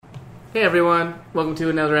Hey everyone, welcome to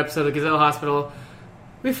another episode of Gazelle Hospital.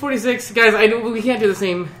 We have 46. Guys, I know we can't do the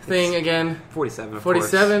same thing again. 47, of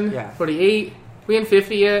 47? course. Yeah. 48? We in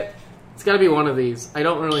 50 yet? It's gotta be one of these. I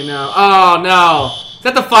don't really know. Oh no! Is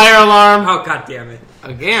that the fire alarm? Oh, god damn it.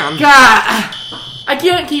 Again? God! I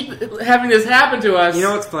can't keep having this happen to us. You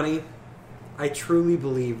know what's funny? I truly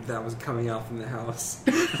believed that was coming out from the house.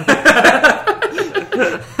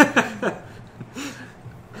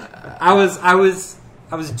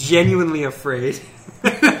 I was genuinely afraid.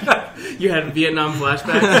 You had Vietnam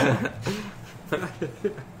flashbacks?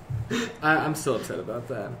 I'm still upset about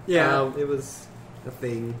that. Yeah, it was a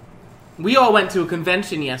thing. We all went to a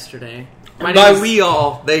convention yesterday. They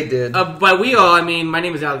did. By we all, I mean, my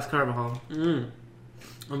name is Alex Carvajal.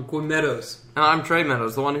 I'm Quinn Meadows. And I'm Trey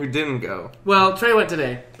Meadows, the one who didn't go. Well, Trey went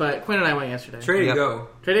today, but Quinn and I went yesterday. Trey to Yep. go.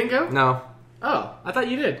 Trey didn't go? No. Oh, I thought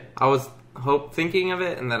you did. I was thinking of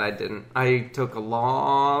it, and then I didn't. I took a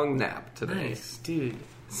long nap today. Nice, dude.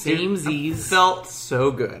 Same Z's. Felt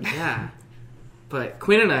so good. Yeah. But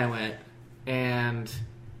Quinn and I went, and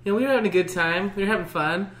we were having a good time. We were having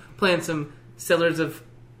fun, playing some Settlers of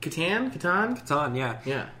Catan? Catan, yeah.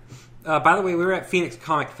 Yeah. By the way, we were at Phoenix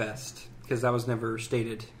Comic Fest, because that was never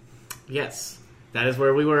stated. Yes. That is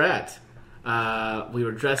where we were at. We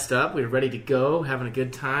were dressed up. We were ready to go, having a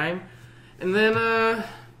good time. And then,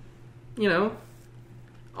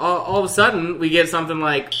 all of a sudden, we get something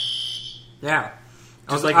like... Yeah.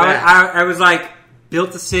 I was like,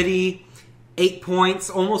 built a city, 8 points,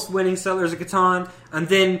 almost winning Settlers of Catan, and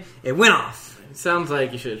then it went off. It sounds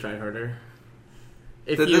like you should have tried harder.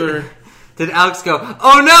 Did Alex go,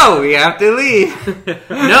 oh no, we have to leave?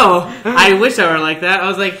 No, I wish I were like that. I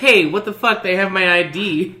was like, hey, what the fuck? They have my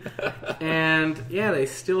ID. And, yeah, they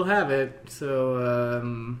still have it. So,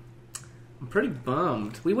 I'm pretty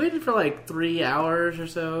bummed. We waited for like 3 hours or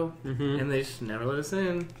so, and they just never let us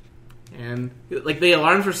in. And, like, the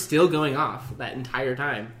alarms were still going off that entire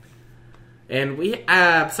time. And we,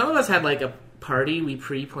 some of us had, like, a party we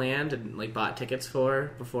pre-planned and, like, bought tickets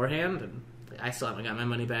for beforehand, and I still haven't got my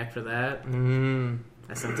money back for that.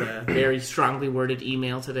 I sent a very strongly worded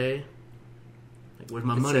email today. Like, where's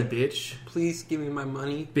my money, bitch? Please give me my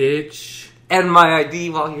money. Bitch. And my ID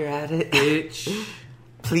while you're at it. Bitch.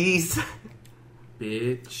 Please.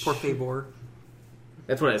 Bitch. Por favor.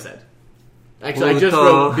 That's what I said. Actually, I just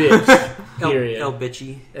wrote bitch. Period. El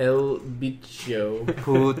bitchy. El bicho.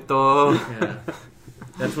 Puto. Yeah.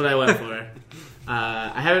 That's what I went for.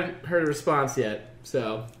 I haven't heard a response yet,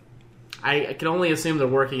 so I can only assume they're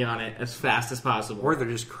working on it as fast as possible. Or they're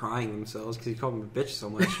just crying themselves because you called them a bitch so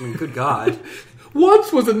much. I mean, good God.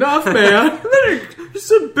 Once was enough, man. You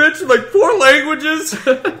said bitch in like 4 languages.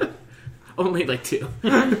 Only like 2.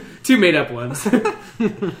 2 made up ones.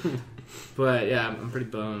 But yeah, I'm pretty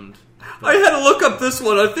bummed. But I had to look up this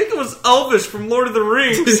one. I think it was Elvish from Lord of the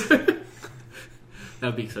Rings. that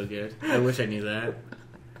would be so good. I wish I knew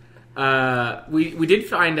that. We did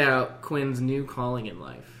find out Quinn's new calling in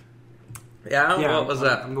life. Yeah? What was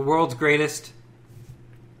that? I'm the world's greatest.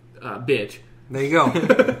 Bitch. There you go.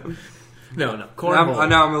 No. Cornhole.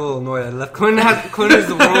 Now I'm a little annoyed. I left Quinn is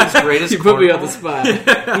the world's greatest You put me on the spot.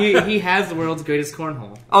 he has the world's greatest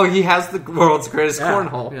cornhole. Oh, he has the world's greatest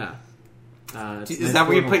cornhole. Yeah. Is that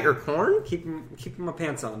where you put your corn? Keep my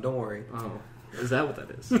pants on. Don't worry. Oh, is that what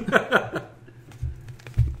that is?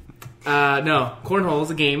 No, cornhole is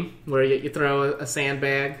a game where you throw a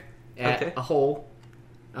sandbag at a hole.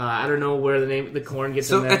 I don't know where the corn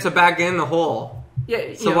gets in there. So it's a bag in the hole.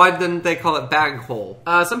 Yeah. So why didn't they call it bag hole?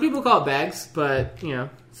 Some people call it bags, but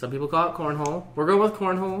some people call it cornhole. We're going with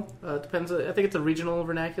cornhole. Depends. I think it's a regional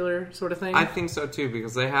vernacular sort of thing. I think so too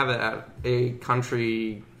because they have it at a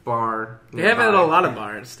country bar. They have it at a lot of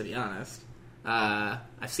bars, to be honest. I've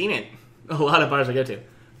seen it a lot of bars I go to,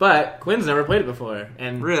 but Quinn's never played it before.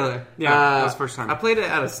 And really, Yeah, that was the first time. I played it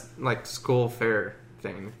at a school fair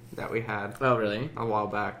thing that we had. Oh, really? A while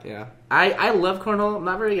back, yeah. I love cornhole. I'm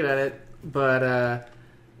not very good at it, but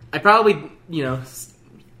I probably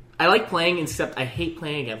I like playing, except I hate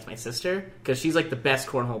playing against my sister because she's like the best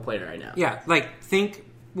cornhole player I know. Yeah, like think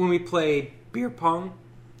when we played beer pong,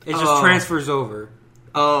 it just transfers over.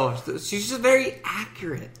 Oh, she's just very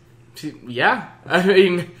accurate. I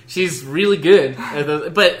mean, she's really good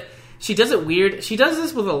at but she does it weird. She does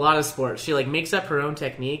this with a lot of sports. She like makes up her own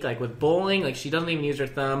technique. Like with bowling, like she doesn't even use her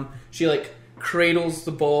thumb. She like cradles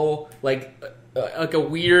the ball like a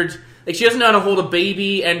weird. Like she doesn't know how to hold a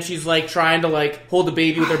baby, and she's like trying to like hold the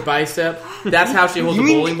baby with her bicep. That's how she holds a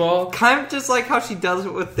bowling ball. Kind of just like how she does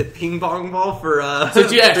it with the ping pong ball for so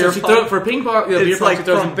she throws for ping pong. Beer pong, like she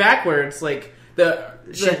throws it backwards, like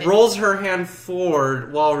She rolls her hand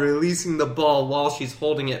forward while releasing the ball while she's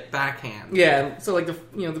holding it backhand. Yeah, so like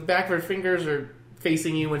the back of her fingers are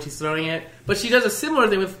facing you when she's throwing it, but she does a similar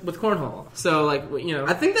thing with cornhole. So like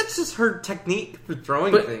I think that's just her technique for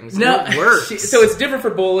throwing things. No, it works. So it's different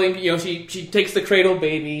for bowling. She takes the cradle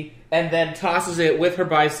baby and then tosses it with her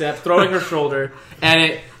bicep, throwing her shoulder,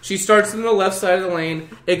 and she starts in the left side of the lane.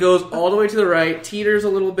 It goes all the way to the right, teeters a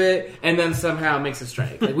little bit, and then somehow makes a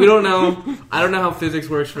strike. Like, we don't know. I don't know how physics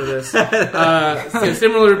works for this. So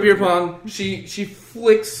similar to beer pong, she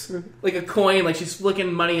flicks like a coin, like she's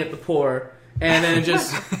flicking money at the pour. And then it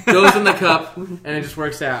just goes in the cup, and it just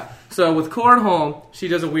works out. So with cornhole, she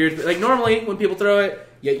does a weird... Like, normally, when people throw it,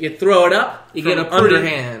 you throw it up, you get a pretty...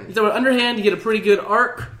 underhand. You throw it underhand, you get a pretty good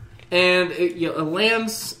arc, and it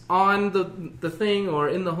lands on the thing or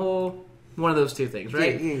in the hole. One of those two things,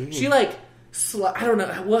 right? Yeah. She, like... I don't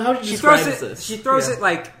know. Well, how did you describe this? She throws it,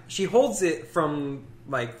 like... She holds it from,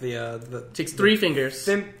 like, the takes 3 fingers.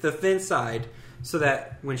 The thin side... So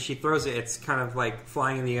that when she throws it, it's kind of like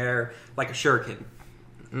flying in the air like a shuriken.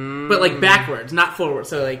 But like backwards, not forward.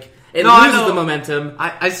 So like it loses the momentum.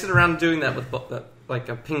 I sit around doing that with like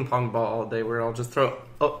a ping pong ball all day, where I'll just throw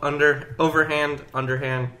overhand,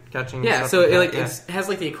 underhand, catching. Yeah, so it has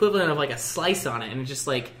like the equivalent of like a slice on it, and it just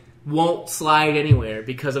like won't slide anywhere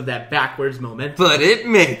because of that backwards momentum. But it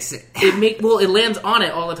makes it. It lands on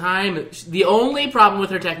it all the time. The only problem with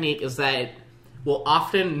her technique is that it will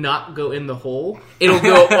often not go in the hole. It'll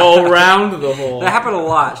go all around the hole. That happened a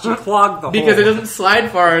lot. She clogged the hole. Because it doesn't slide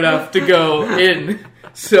far enough to go in.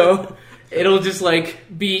 So it'll just like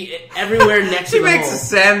be everywhere next to the hole. She makes a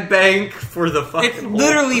sandbank for the fucking It hole.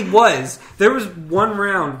 literally was. There was one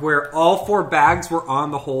round where all 4 bags were on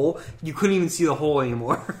the hole. You couldn't even see the hole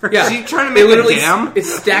anymore. Yeah. She's trying to make a dam?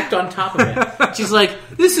 It's stacked on top of it. She's like,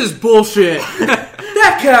 this is bullshit.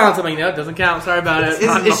 That counts. I'm like, no, it doesn't count. Sorry about it.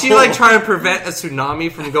 Is she like trying to prevent a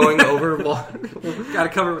tsunami from going over? Got to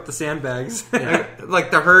cover it with the sandbags. Yeah. Like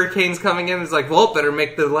the hurricane's coming in. It's like, well, better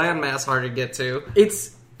make the landmass hard to get to.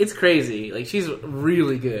 It's crazy. Like, she's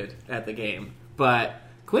really good at the game. But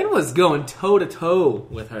Quinn was going toe to toe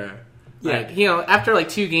with her. Yeah. Like, after like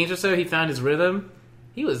 2 games or so, he found his rhythm.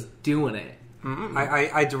 He was doing it.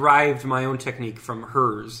 I derived my own technique from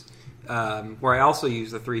hers, where I also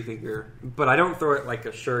use the 3-finger, but I don't throw it like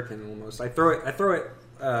a shuriken almost. I throw it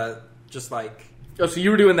just like. Oh, so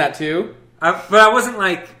you were doing that too? But I wasn't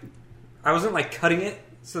like cutting it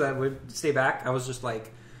so that it would stay back. I was just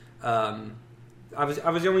like, I was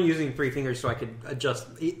only using 3 fingers so I could adjust.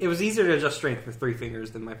 It was easier to adjust strength with 3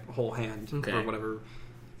 fingers than my whole hand for whatever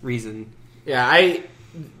reason. Yeah,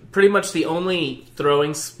 pretty much the only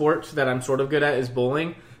throwing sport that I'm sort of good at is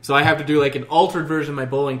bowling. So I have to do like an altered version of my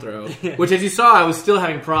bowling throw, which, as you saw, I was still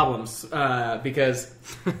having problems because.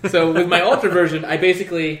 So with my altered version, I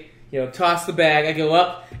basically toss the bag, I go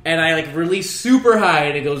up, and I like release super high,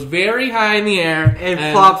 and it goes very high in the air and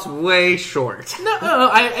flops way short. No,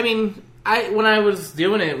 I mean, when I was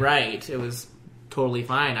doing it right, it was totally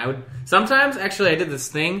fine. I did this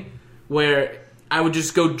thing where I would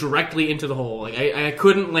just go directly into the hole. Like I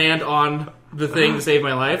couldn't land on the thing to save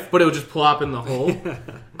my life, but it would just plop in the hole.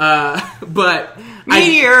 But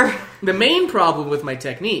the main problem with my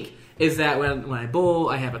technique is that when I bowl,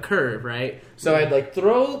 I have a curve, right? So I'd like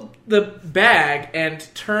throw the bag and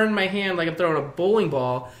turn my hand like I'm throwing a bowling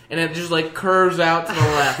ball, and it just like curves out to the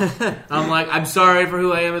left. I'm like, I'm sorry for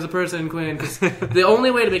who I am as a person, Quinn. Because the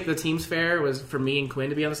only way to make the teams fair was for me and Quinn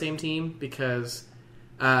to be on the same team, because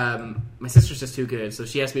my sister's just too good, so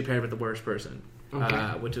she has to be paired with the worst person.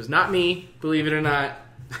 Which was not me, believe it or not.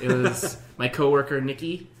 It was my coworker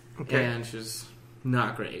Nikki, and she was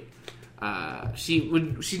not great. She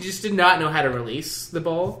just did not know how to release the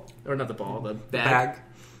ball, or not the ball, the bag.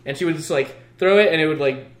 And she would just like throw it, and it would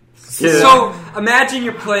like. So imagine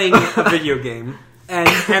you're playing a video game,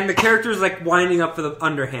 and the character's like winding up for the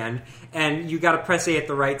underhand, and you got to press A at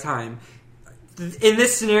the right time. In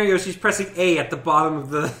this scenario, she's pressing A at the bottom of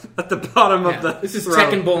the This is throw.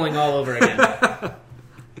 Tekken bowling all over again.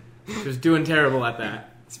 She was doing terrible at that.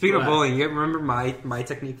 Speaking of bowling, you remember my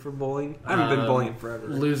technique for bowling? I haven't been bowling in forever.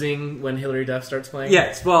 Losing when Hilary Duff starts playing?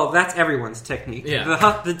 Yes, well, that's everyone's technique. Yeah.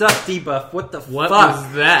 The Duff debuff, what the what fuck?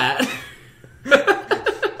 Was that?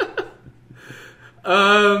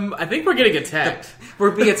 I think we're getting attacked.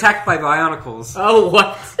 We're being attacked by Bionicles. Oh,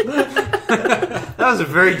 what? That was a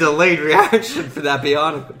very delayed reaction for that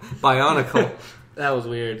Bionicle. That was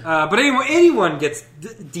weird. But anyone gets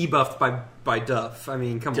debuffed by Duff. I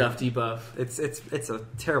mean, come Duff on. debuff. It's a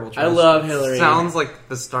terrible choice. I love Hillary. Sounds like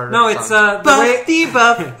the start of No, the it's song. the way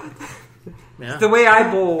debuff. Yeah. the way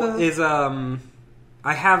I bowl is I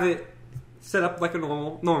have it set up like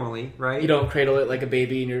normally, right? You don't cradle it like a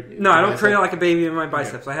baby in your... No, I don't cradle like a baby in my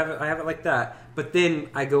biceps. I have it like that. But then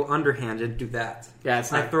I go underhanded, do that. Yeah,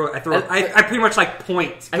 it's I not... throw. I pretty much like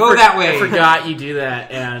point. I Go that way. I forgot you do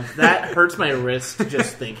that, and that hurts my wrist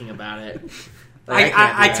just thinking about it. Like,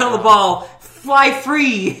 I tell the ball, fly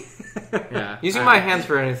free. Yeah, Using my hands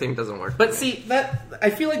for anything doesn't work. But see, I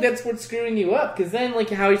feel like that's what's screwing you up, because then, like,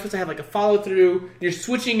 how are you supposed to have, like, a follow-through? You're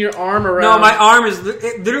switching your arm around. No, my arm is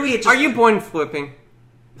literally... It just, Are you Boyne flipping?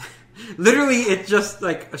 Literally, it's just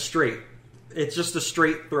like a straight. It's just a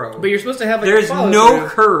straight throw. But you're supposed to have, like, There's a follow-through. no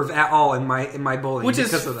curve at all in my bowling. Which is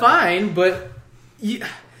because of that. fine, but...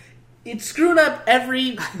 It's screwing up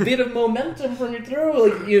every bit of momentum from your throw.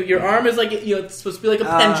 Like your arm is like it's supposed to be like a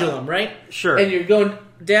pendulum, right? Sure. And you're going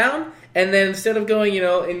down, and then instead of going, in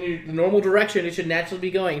your normal direction, it should naturally be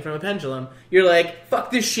going from a pendulum. You're like, fuck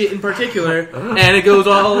this shit in particular, and it goes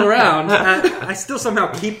all around. I still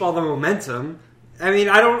somehow keep all the momentum. I mean,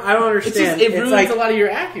 I don't understand. It ruins a lot of your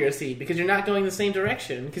accuracy because you're not going the same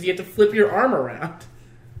direction because you have to flip your arm around.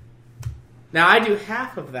 Now, I do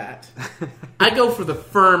half of that. I go for the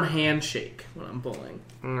firm handshake when I'm bowling.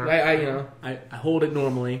 I hold it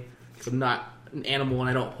normally because I'm not an animal and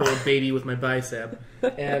I don't hold a baby with my bicep.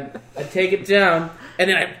 And I take it down, and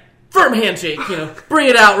then I firm handshake, bring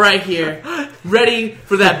it out right here, ready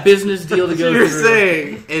for that business deal to go What you're through.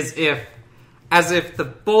 saying is as if the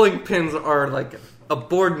bowling pins are like a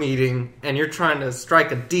board meeting and you're trying to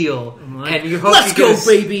strike a deal, and you hope let's go,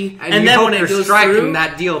 baby! And then hope when it you're goes striking through,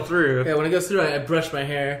 that deal through. when it goes through, I brush my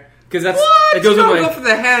hair because that's What? it goes You with don't my. go for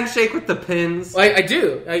the handshake with the pins. I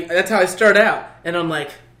do. That's how I start out, and I'm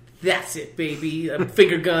like, "That's it, baby."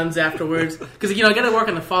 Finger guns afterwards because I got to work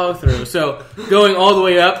on the follow through. So going all the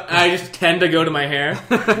way up, I just tend to go to my hair.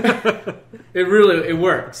 It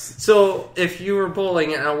works. So if you were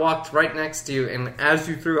bowling and I walked right next to you, and as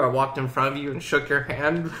you threw, I walked in front of you and shook your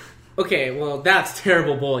hand. Okay, well that's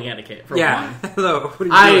terrible bowling etiquette. For Yeah. one. Hello. What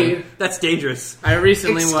are you doing? That's dangerous. I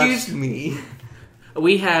recently Excuse watched. me.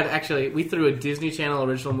 We threw a Disney Channel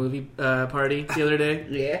original movie party the other day.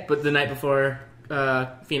 Yeah. But the night before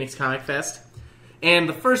Phoenix Comic Fest. And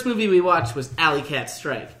the first movie we watched was Alley Cat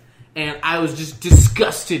Strike. And I was just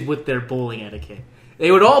disgusted with their bowling etiquette. They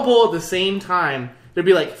would all bowl at the same time. There'd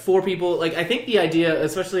be like 4 people. Like, I think the idea,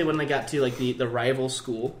 especially when they got to like the rival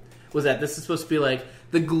school, was that this is supposed to be like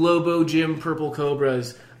the Globo Gym Purple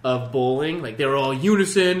Cobras of bowling. Like, they were all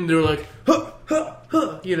unison. They were like, huh, huh,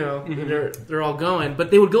 huh, Mm-hmm. they're all going. But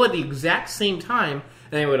they would go at the exact same time,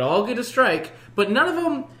 and they would all get a strike. But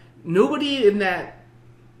nobody in that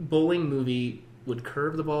bowling movie would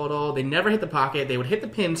curve the ball at all. They never hit the pocket. They would hit the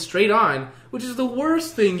pin straight on, which is the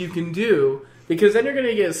worst thing you can do, because then you're going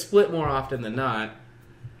to get a split more often than not.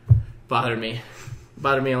 Bothered me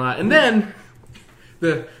a lot. And then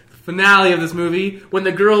the finale of this movie, when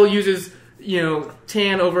the girl uses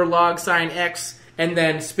tan over log sign X and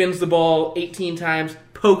then spins the ball 18 times,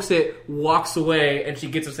 pokes it, walks away, and she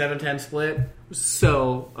gets a 7-10 split. It was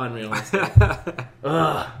so unrealistic.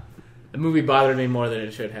 Ugh. The movie bothered me more than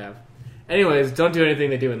it should have. Anyways, don't do anything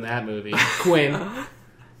they do in that movie. Quinn.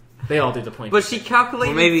 They all do the point. But she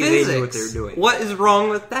calculated Well, maybe physics. they knew what they were doing. What is wrong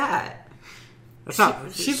with that? That's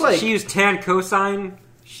not. She's like- She used tan cosine.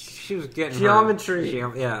 She was getting Geometry.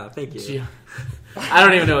 Yeah, thank you. I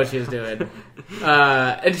don't even know what she was doing.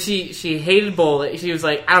 And she hated bowling. She was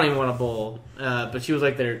like, I don't even want to bowl. But she was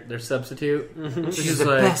like their substitute. She's the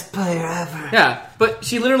best player ever. Yeah, but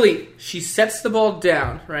she sets the ball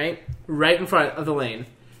down, right in front of the lane,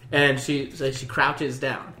 and she crouches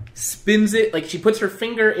down, spins it, like she puts her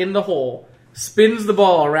finger in the hole, spins the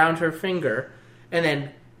ball around her finger, and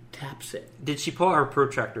then taps it. Did she pull out her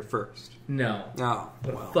protractor first? No. No.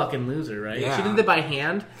 What a fucking loser, right? Yeah. She did that by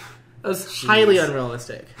hand. That was highly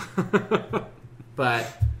unrealistic.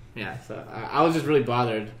 But, yeah, so I was just really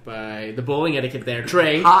bothered by the bowling etiquette there.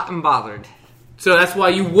 Trey. Hot and bothered. So that's why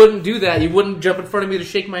you wouldn't do that. You wouldn't jump in front of me to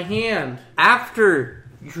shake my hand. After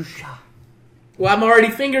you shot. Well, I'm already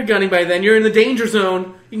finger gunning by then. You're in the danger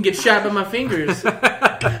zone. You can get shot by my fingers.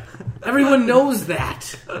 Everyone knows that.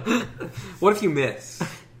 What if you miss?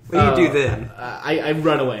 What do you do then? I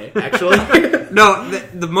run away, actually. No,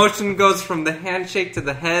 the motion goes from the handshake to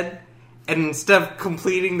the head, and instead of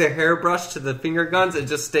completing the hairbrush to the finger guns, it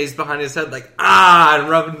just stays behind his head like, and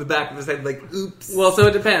rubbing the back of his head like, oops. Well, so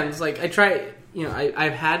it depends. Like, I try,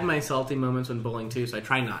 I've had my salty moments when bowling too, so I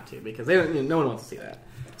try not to, because no one wants to see that.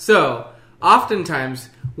 So, oftentimes,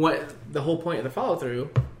 what the whole point of the follow-through,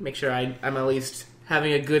 make sure I'm at least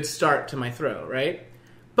having a good start to my throw, right?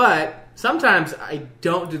 But sometimes I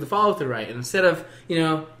don't do the follow-through right, and instead of,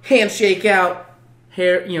 handshake out,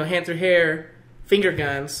 hair, hand through hair, finger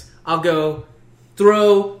guns, I'll go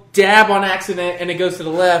throw, dab on accident, and it goes to the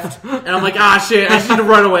left. And I'm like, ah, shit, I should have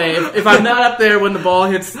run away. If I'm not up there when the ball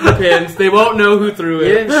hits the pins, they won't know who threw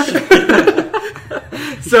it.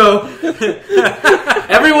 So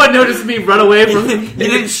everyone noticed me run away from. You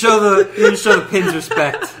didn't show the pins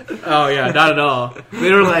respect. Oh yeah, not at all.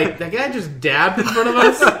 They were like, that guy just dabbed in front of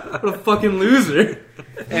us. What a fucking loser!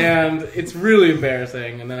 And it's really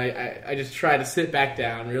embarrassing. And then I just try to sit back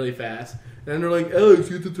down really fast. And then they're like, Alex,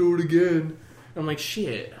 you have to throw it again. I'm like,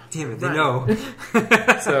 shit. Damn it, they know.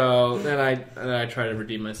 So then I try to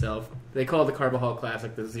redeem myself. They call the Carbajal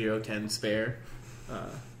Classic the 0-10 spare.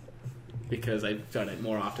 Because I've done it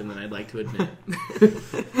more often than I'd like to admit.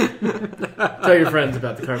 Tell your friends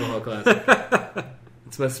about the Carbajal Classic.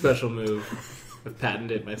 It's my special move. I've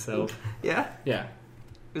patented it myself. Yeah? Yeah.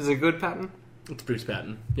 Is it a good patent? It's Bruce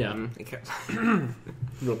Patton. Yeah. Okay.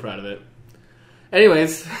 Real proud of it.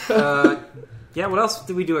 Anyways. Yeah, what else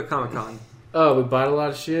did we do at Comic-Con? Oh, we bought a lot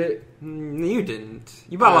of shit? You didn't.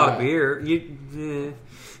 You bought a lot of beer.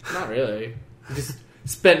 Not really. I just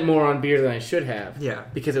spent more on beer than I should have. Yeah.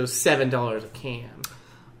 Because it was $7 a can.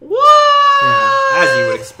 What? Yeah. As you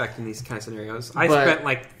would expect in these kind of scenarios. I spent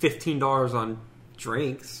like $15 on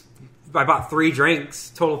drinks. I bought 3 drinks,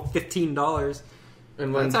 total $15.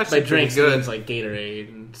 And when That's actually by drinks pretty good. means like Gatorade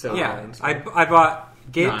and soda. Yeah, and stuff. I bought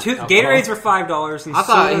Not two alcohol. Gatorades were $5, and I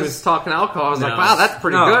thought he sodas- was talking alcohol. I was like, No. wow, that's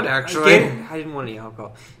pretty No, good, actually. I didn't want any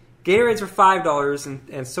alcohol. Gatorades were $5,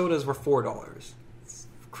 and sodas were $4. It's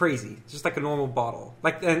crazy. It's just like a normal bottle.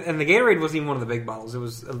 Like, and the Gatorade wasn't even one of the big bottles. It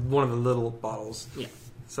was one of the little bottles. Yeah.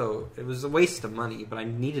 So it was a waste of money, but I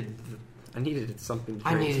needed something to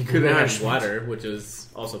drink. needed Could have had nourishment. water, which is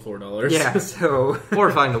also $4. Yeah, so Or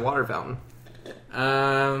find a water fountain.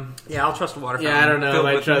 yeah, I'll trust a water fountain. Yeah, I don't know filled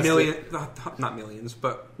if I with trust not millions,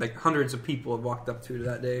 but like hundreds of people have walked up to it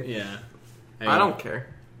that day. Yeah. I don't care.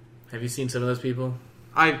 Have you seen some of those people?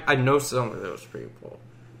 I know some of those people.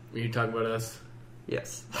 Were you talking about us?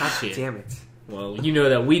 Yes. Shit. Damn it! Well, you know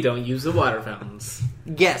that we don't use the water fountains.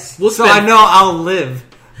 Yes. We'll so spend- I know I'll live.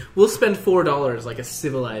 We'll spend $4 like a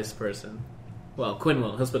civilized person. Well, Quinn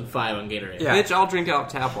will. He'll spend $5 on Gatorade. Yeah. Bitch, I'll drink out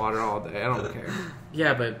tap water all day. I don't care.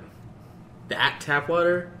 Yeah, but that tap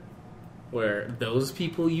water, where those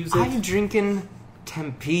people use it, I'm drinking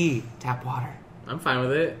Tempe tap water. I'm fine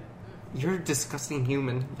with it. You're a disgusting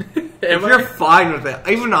human. Am If I? you're fine with it,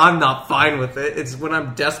 even I'm not fine with it. It's when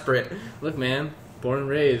I'm desperate. Look, man, born and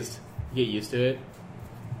raised, you get used to it.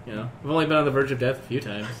 You know, I've only been on the verge of death a few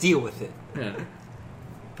times. Deal with it. Yeah,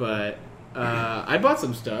 but I bought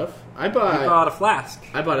some stuff. I You bought bought a flask.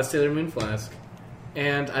 a Sailor Moon flask,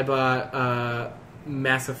 and I bought a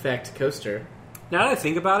Mass Effect coaster. Now that I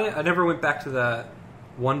think about it, I never went back to the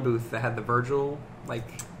one booth that had the Virgil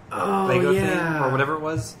Lego thing or whatever it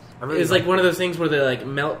was. I really It's like one of those things where they like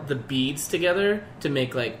melt the beads together to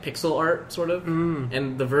make like pixel art, sort of.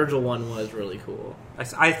 And the Virgil one was really cool.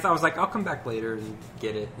 I was like, I'll come back later and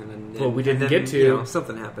get it, and then Well, we didn't and then, get to. you know,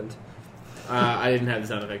 something happened. I didn't have the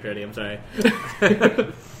sound effect ready. I'm sorry,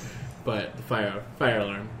 but the fire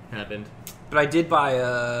alarm happened. But I did buy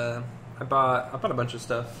I bought a bunch of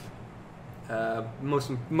stuff.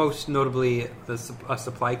 Most notably a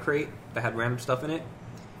supply crate that had random stuff in it.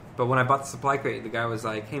 But when I bought the supply crate, the guy was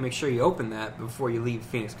like, "Hey, make sure you open that before you leave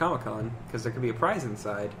Phoenix Comic Con because there could be a prize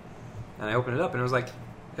inside." And I opened it up, and it was like,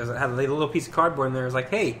 it had a little piece of cardboard in there. It was like,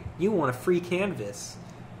 "Hey, you want a free canvas?"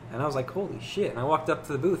 And I was like, "Holy shit!" And I walked up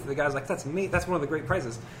to the booth. And the guy was like, "That's That's one of the great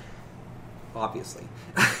prizes." Obviously,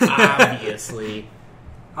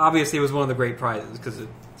 Obviously, it was one of the great prizes because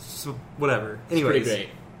it's whatever. Anyways, it's pretty great.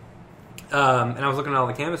 and I was looking at all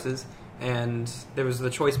the canvases, and there was the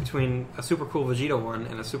choice between a super cool Vegeta one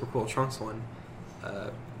and a super cool Trunks one.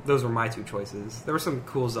 Those were my two choices. There were some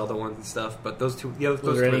cool Zelda ones and stuff, but those two. Those Was two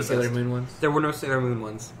there were any the Sailor best. Moon ones? There were no Sailor Moon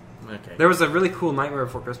ones. Okay. There was a really cool Nightmare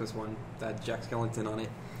Before Christmas one that had Jack Skellington on it.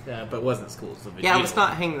 Yeah, but it wasn't as cool as the Vegeta Yeah, let's one.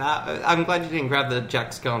 not hang that. I'm glad you didn't grab the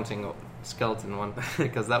Jack Skeleton one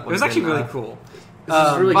because that It was actually really cool. This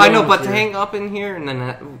is really I know, going but with to your- hang up in here and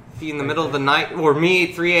then be in the middle of the night, or me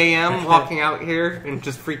at 3 a.m. walking out here and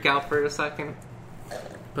just freak out for a second.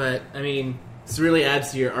 But I mean, this really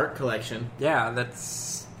adds to your art collection. Yeah,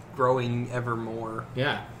 that's growing ever more.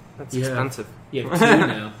 Yeah, That's Yeah. expensive. you have 2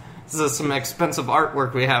 now. This is some expensive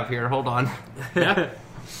artwork we have here. Hold on. Yeah,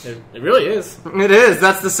 it really is. It is.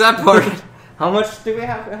 That's the sad part. How much do we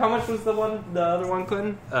have? How much was the other one,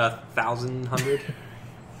 Quentin? 1,100.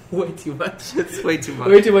 Way too much. It's way too much.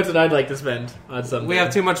 Way too much that I'd like to spend on something. We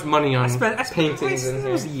have too much money on I spent paintings in it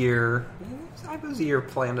here. was a year. It was a year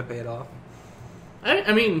plan to pay it off.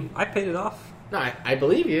 I mean, I paid it off. no, I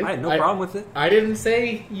believe you. I had no problem with it. I didn't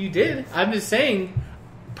say you did. I'm just saying,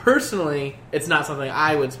 personally, it's not something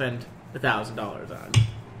I would spend $1,000 on.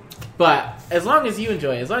 But as long as you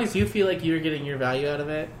enjoy it, as long as you feel like you're getting your value out of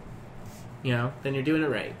it, then you're doing it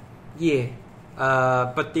right. Yeah.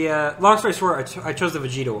 But the long story short, I chose the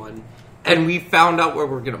Vegeta one. And we found out where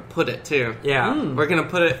we're going to put it, too. Yeah. We're going to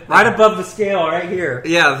put it... right above the scale, right here.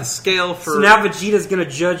 Yeah, the scale for... So now Vegeta's going to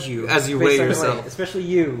judge you. As you based weigh on yourself. weight, especially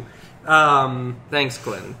you. Thanks,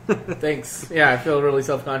 Glenn. Thanks. Yeah, I feel really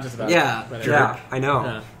self-conscious about Yeah, it. But Yeah, I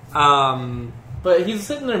know. Yeah. But he's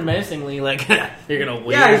sitting there menacingly like, you're going to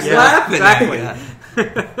win. Yeah, he's Yeah, laughing. exactly. At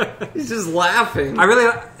you. He's just laughing. I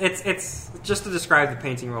really... It's just to describe the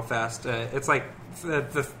painting real fast. It's like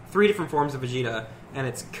the 3 different forms of Vegeta, and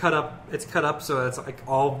it's cut up. It's cut up so it's like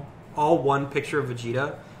all one picture of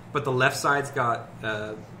Vegeta, but the left side's got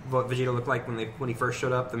what Vegeta looked like when he first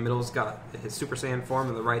showed up. The middle's got his Super Saiyan form,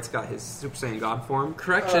 and the right's got his Super Saiyan God form.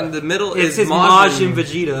 Correction, the middle It's is his Majin Majin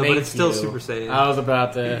Vegeta, but Thank it's still you. Super Saiyan. I was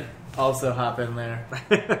about to also hop in there.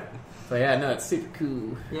 So yeah, no, it's super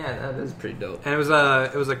cool. Yeah, that is pretty dope. And it was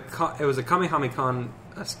a Kamehameha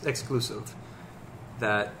exclusive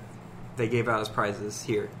that they gave out as prizes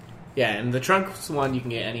here. Yeah, and the Trunks one you can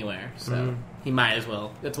get anywhere, so Mhm. he might as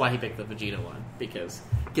well. That's why he picked the Vegeta one, because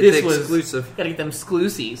Get this the was exclusive. gotta get them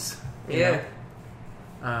exclusives. you Yeah.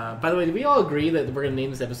 know? By the way, did we all agree that we're gonna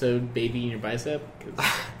name this episode "Baby in Your Bicep"? 'Cause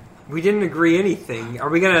We didn't agree anything. Are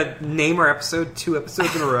we gonna name our episode 2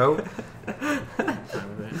 episodes in a row?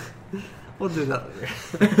 We'll do that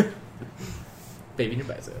later. Baby in Your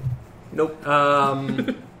Bicep. Nope.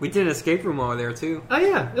 We did an escape room while we were there too. Oh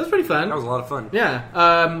yeah, it was pretty fun. That was a lot of fun. Yeah,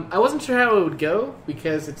 I wasn't sure how it would go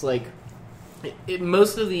because it's like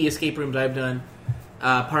most of the escape rooms I've done.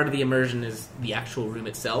 Part of the immersion is the actual room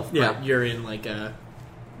itself. Yeah. But you're in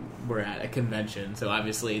we're at a convention, so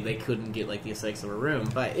obviously they couldn't get like the aesthetics of a room.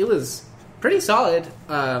 But it was pretty solid.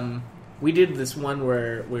 We did this one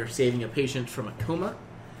where we're saving a patient from a coma,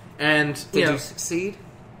 and Did you succeed?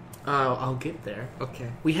 I'll get there.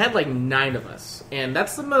 Okay. We had like 9 of us, and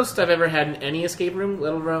that's the most I've ever had in any escape room.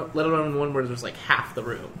 Let alone one where there's like half the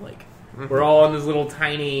room. Like we're all in this little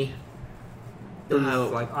tiny.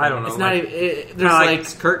 Like, I don't know. It's not like, even. There's like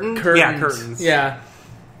like Curtain? curtains. Yeah, curtains. Yeah.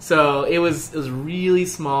 So it was really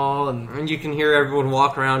small and And you can hear everyone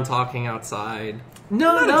walk around talking outside.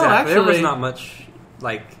 no, not no, exactly. actually, There was not much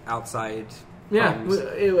like outside. yeah, problems.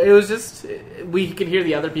 it was just we could hear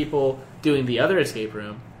the other people doing the other escape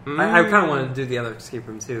room, I kind of wanted to do the other escape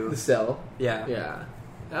room too. the cell. Yeah. Yeah,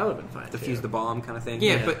 that would have been fine. Defuse too. the bomb kind of thing.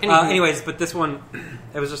 Yeah, Yeah. but Anyways, but this one,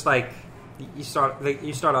 it was just like you start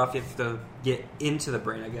off. You have to get into the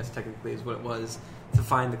brain. I guess technically is what it was to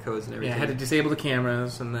find the codes and Yeah, everything. I had to disable the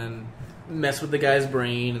cameras and then mess with the guy's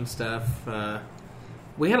brain and stuff.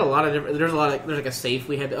 We had a lot of different. There's like a safe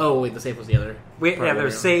we had. Oh wait, the safe was the other. part There of the were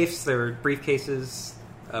room. safes, there were briefcases,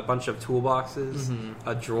 a bunch of toolboxes, Mhm.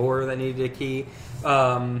 a drawer that needed a key.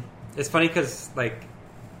 It's funny because like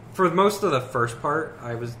for most of the first part,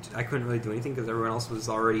 I couldn't really do anything because everyone else was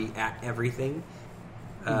already at everything.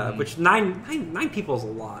 Mhm. Which nine people is a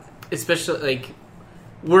lot. Especially like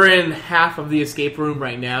we're in half of the escape room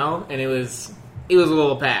right now, and it was a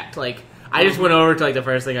little packed. Like I just went over to like the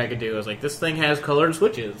first thing I could do. I was like, this thing has colored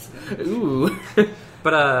switches. Ooh.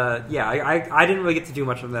 But yeah, I didn't really get to do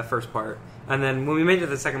much of that first part. And then when we made it to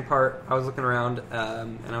the second part, I was looking around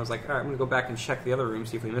and I was like, all right, I'm going to go back and check the other room,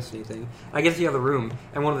 see if we missed anything. I get to the other room,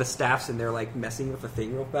 and one of the staff's in there like messing with the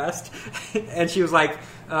thing real fast. And she was like,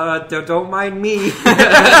 don't mind me.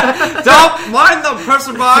 Don't mind the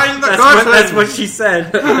person behind the curtain! That's what she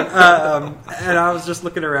said. And I was just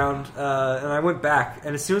looking around, and I went back.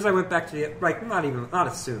 And as soon as I went back to the not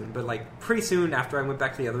as soon, but like pretty soon after I went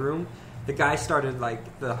back to the other room, the guy started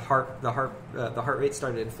like the heart rate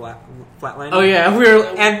started flatlining. Oh yeah,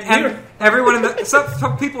 And everyone in the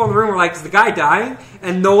some people in the room were like, "Is the guy dying?"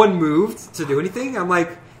 And no one moved to do anything. I'm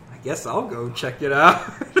like, I guess I'll go check it out.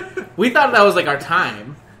 we thought that was like our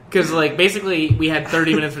time because like basically we had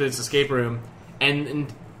 30 minutes for this escape room,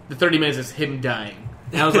 and the 30 minutes is him dying.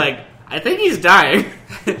 And I was like, I think he's dying.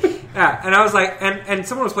 Yeah, and I was like, and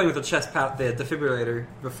someone was playing with the chest pad, the defibrillator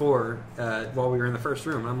before while we were in the first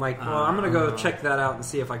room. And I'm like, well, I'm gonna go check that out and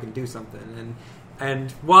see if I can do something.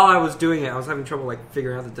 And while I was doing it, I was having trouble like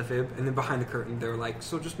figuring out the defib. And then behind the curtain, they were like,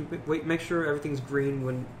 so just wait, make sure everything's green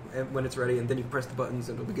when it's ready, and then you press the buttons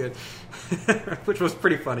and it'll be good. Which was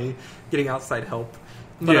pretty funny, getting outside help.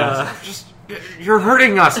 But, Yeah. You're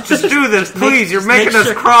hurting us. Just do this, please. You're making us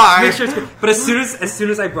sure- cry. Make sure it's good. But as soon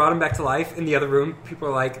as I brought him back to life in the other room, people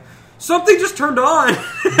were like, something just turned on.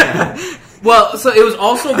 Well, so it was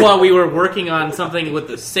also while we were working on something with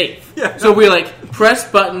the safe. Yeah. So we like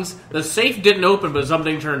pressed buttons. The safe didn't open, but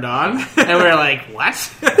something turned on, and we were like,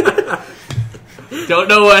 "What? Don't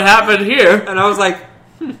know what happened here." And I was like,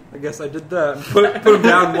 I guess I did that. Put him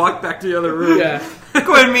down, walked back to the other room. Yeah.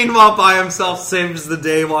 Quinn, meanwhile, by himself, saves the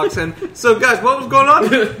day, walks in. So, guys, what was going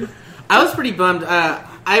on? I was pretty bummed.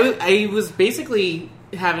 I was basically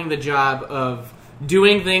having the job of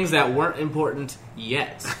doing things that weren't important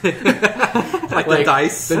yet. Like the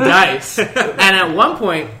dice. The dice. And at one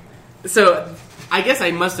point, so I guess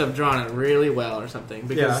I must have drawn it really well or something,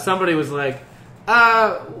 because somebody was like,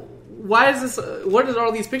 why is this, what are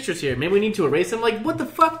all these pictures here? Maybe we need to erase them. Like, what the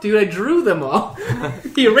fuck, dude? I drew them all.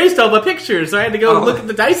 He erased all my pictures, so I had to go look at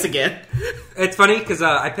the dice again. It's funny, because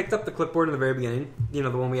I picked up the clipboard in the very beginning, the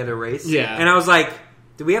one we had to erase. Yeah. And I was like,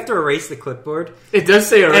 do we have to erase the clipboard? It does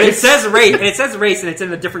say erase. And it says erase, and it's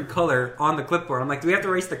in a different color on the clipboard. I'm like, do we have to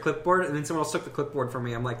erase the clipboard? And then someone else took the clipboard from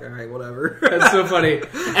me. I'm like, all right, whatever. That's so funny.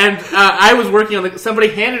 And I was working on somebody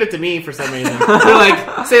handed it to me for some reason. They're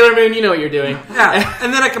like, Sailor Moon, you know what you're doing. Yeah.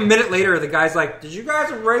 And then like a minute later, the guy's like, did you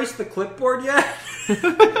guys erase the clipboard yet?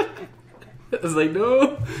 I was like,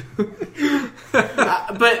 no.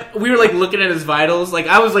 But we were like looking at his vitals. Like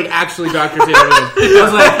I was like actually Dr. Sailor Moon. I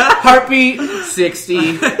was like, heartbeat 60.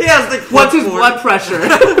 He has the clipboard. What's his blood pressure?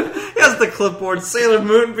 He has the clipboard. Sailor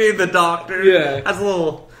Moon being the doctor. Yeah. That's a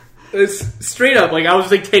little... It's straight up. Like I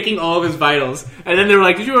was like taking all of his vitals. And then they were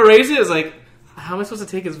like, did you erase it? I was like, how am I supposed to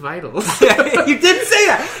take his vitals? Yeah, you did say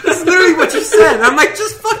that. That's literally what you said. And I'm like,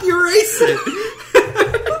 just fucking erase it.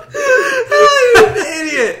 Oh, you're an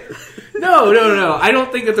idiot. No. I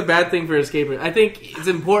don't think it's a bad thing for escape room. I think it's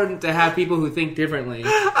important to have people who think differently.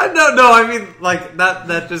 No, I mean, like,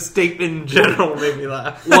 that just statement in general made me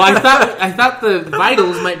laugh. Well, I thought the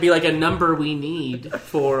vitals might be like a number we need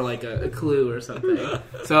for like a clue or something.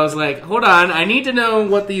 So I was like, hold on, I need to know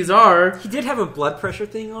what these are. He did have a blood pressure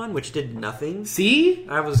thing on, which did nothing. See?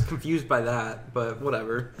 I was confused by that, but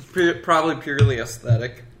whatever. Probably purely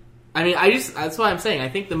aesthetic. I mean, that's why I'm saying I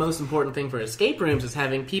think the most important thing for escape rooms is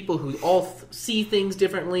having people who all see things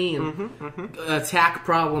differently and attack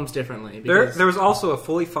problems differently. There was also a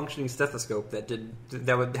fully functioning stethoscope that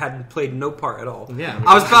hadn't played no part at all. Yeah,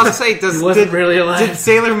 I was about to say, did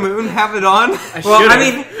Sailor Moon have it on? I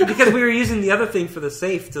mean, because we were using the other thing for the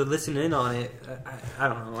safe to listen in on it. I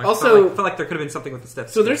don't know. I felt like there could have been something with the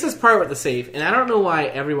stethoscope. So there's this part with the safe, and I don't know why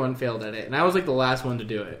everyone failed at it, and I was like the last one to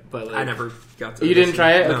do it. But like, I never got to. You didn't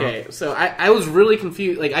try it? No. Okay. So I was really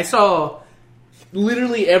confused. Like, I saw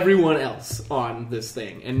literally everyone else on this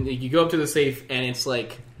thing. And you go up to the safe, and it's,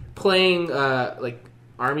 like, playing, like,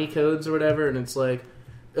 army codes or whatever. And it's like,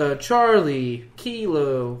 Charlie,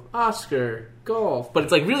 Kilo, Oscar, Golf. But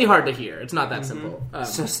it's, like, really hard to hear. It's not that simple.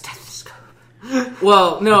 So stethoscope.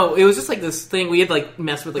 Well, no, it was just, like, this thing. We had, like,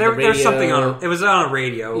 messed with, like, the radio. There's something on it. It was on a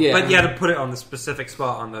radio. Yeah. But you had to put it on the specific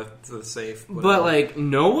spot on the safe. But, like,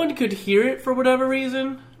 no one could hear it for whatever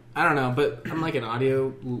reason. I don't know, but I'm like an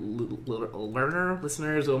audio learner.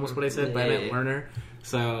 Listener is almost what I said, but I meant learner.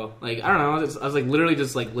 So, like, I don't know. I was like literally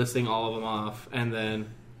just like listing all of them off, and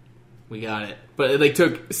then we got it. But it like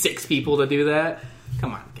took 6 people to do that.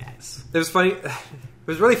 Come on, guys. It was funny. It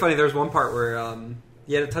was really funny. There was one part where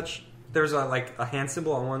you had to touch. There was a hand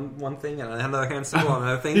symbol on one thing and another hand symbol on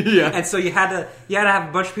another thing. Yeah. And so you had to have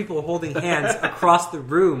a bunch of people holding hands across the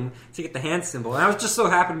room to get the hand symbol. And I was just so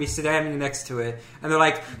happy to be standing next to it. And they're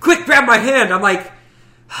like, "Quick, grab my hand!" I'm like,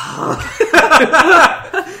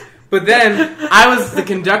 But then I was the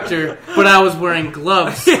conductor, but I was wearing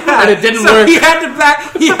gloves, yeah. and it didn't so work. He had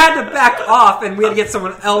to back off, and we had to get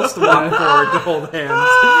someone else to walk forward to hold hands.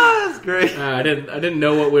 That's great. I didn't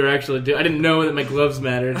know what we were actually doing. I didn't know that my gloves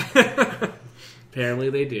mattered. Apparently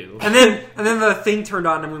they do. And then the thing turned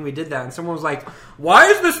on when we did that, and someone was like, "Why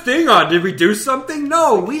is this thing on? Did we do something?"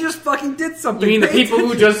 No, we just fucking did something. You mean the people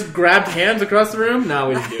who just grabbed hands across the room? No,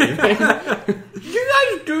 we didn't do anything.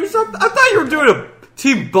 You guys do something? I thought you were doing a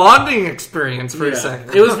team bonding experience for a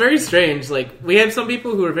second. It was very strange. Like, we had some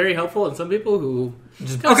people who were very helpful and some people who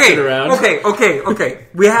just stood around. Okay.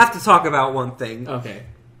 We have to talk about one thing. Okay.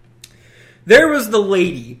 There was the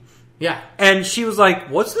lady. Yeah. And she was like,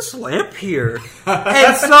 "What's this lamp here?"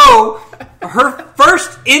 And so her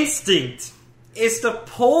first instinct is to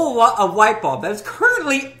pull a light bulb that is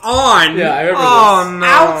currently on Yeah, I remember no.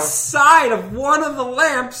 outside of one of the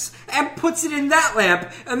lamps and puts it in that lamp.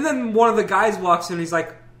 And then one of the guys walks in and he's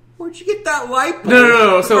like, where'd you get that light bulb?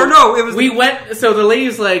 No. So or no, it was we went. So the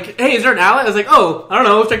lady's like, "Hey, is there an outlet?" I was like, "Oh, I don't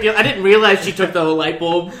know." Check the, I didn't realize she took the light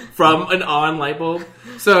bulb from an on light bulb.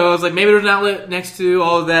 So I was like, maybe there's an outlet next to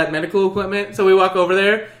all of that medical equipment. So we walk over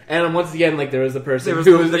there, and once again, like there was the person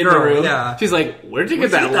who was in the room. Yeah. She's like, "Where'd you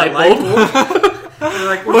get that light bulb?"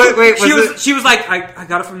 Like, wait, she was like, I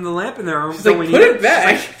got it from the lamp in there. She's like, put it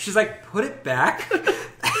back. She's like, put it back.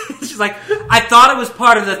 She's like, I thought it was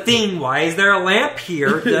part of the thing. Why is there a lamp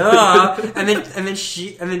here? Duh. And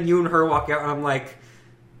then you and her walk out, and I'm like,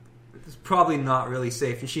 it's probably not really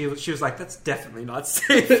safe. And she was like, that's definitely not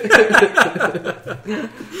safe.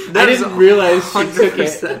 I didn't realize she took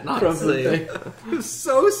it not from safe. It was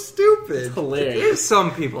so stupid. hilarious. There's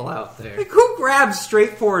some people out there. Like, who grabs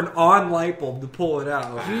straight for an on light bulb to pull it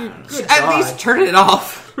out? Good At God. least turn it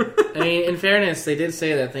off. I mean, in fairness, they did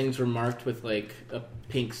say that things were marked with like a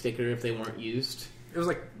pink sticker if they weren't used, It was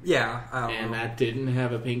like, yeah, I don't and know. that didn't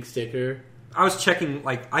have a pink sticker. I was checking,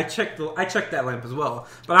 like, I checked that lamp as well,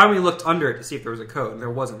 but I only looked under it to see if there was a code, and there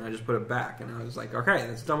wasn't. I just put it back, and I was like, okay,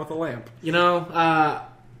 that's done with the lamp. You know,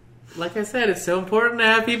 like I said, it's so important to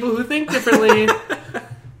have people who think differently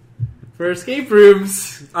for escape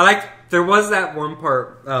rooms. There was that one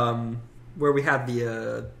part where we had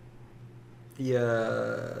the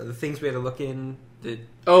things we had to look in.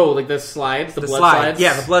 Oh, like the slides, the blood slides?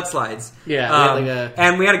 Yeah, the blood slides. Yeah, we had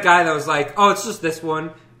and we had a guy that was like, "Oh, it's just this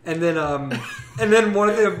one." And then, one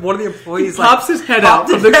of the employees pops his head out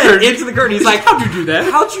from the curtain into the curtain. He's like, "How'd you do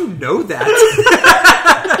that? How'd you know that?"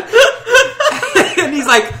 And he's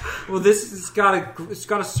like, "Well, it's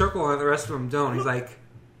got a circle on it. The rest of them don't." He's like,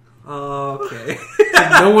 "Oh, okay."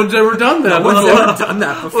 No one's ever done that. No one's ever done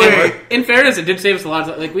that before. Wait, in fairness, it did save us a lot of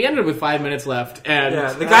time. Like, we ended with 5 minutes left, and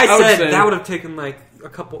Yeah, the guy I would said say- that would have taken like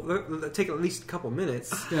take at least a couple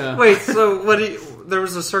minutes. Yeah. Wait, so there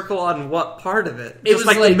was a circle on what part of it? It Just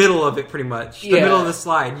was like the middle of it, pretty much. The Yeah. middle of the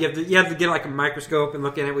slide. You have to get like a microscope and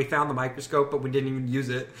look in it. We found the microscope, but we didn't even use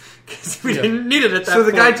it because we Yeah. didn't need it at that So point.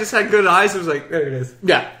 the guy just had good eyes and was like, there it is.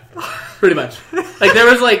 Yeah, pretty much. Like,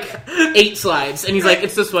 there was like 8 slides, and he's like,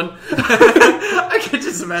 "It's this one." I could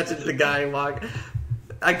just imagine the guy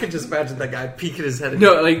I could just imagine that guy peeking his head.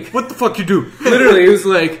 No, like, what the fuck you do? literally, it was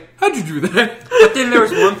like, "How'd you do that?" But then there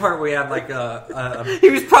was one part where we had like He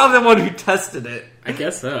was probably the one who tested it. I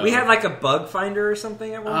guess so. we had like a bug finder or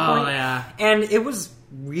something at one point. Oh yeah. And it was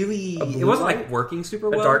really it wasn't like working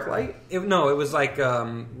super well. dark light? It was like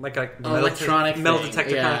a Electronic metal thing,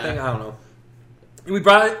 detector kind of yeah. thing. I don't know. And we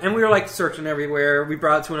brought it, and we were like searching everywhere. We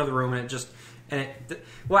brought it to another room, and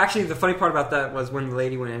actually, the funny part about that was when the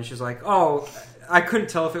lady went in, she was like, "Oh." I couldn't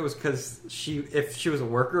tell if it was because if she was a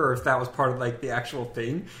worker or if that was part of like the actual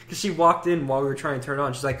thing. Because she walked in while we were trying to turn it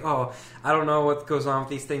on. She's like, "Oh, I don't know what goes on with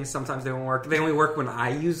these things. Sometimes they won't work. They only work when I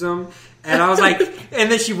use them." And I was like,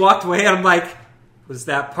 and then she walked away, and I'm like, was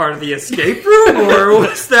that part of the escape room or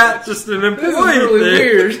was that just an employee? This is really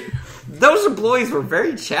thing? weird. Those employees were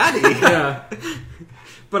very chatty. Yeah.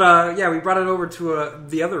 But we brought it over to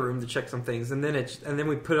the other room to check some things, and then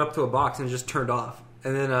we put it up to a box and it just turned off.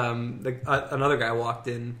 And then another guy walked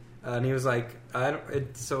in, and he was like,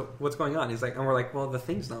 "So what's going on?" He's like, and we're like, "Well, the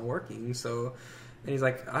thing's not working." So, and he's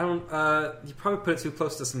like, "I don't. You probably put it too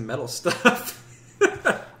close to some metal stuff."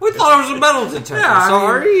 We thought it was a metal detector. Yeah,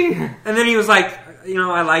 Sorry. And then he was like,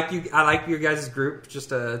 "I like you. I like your guys' group. Just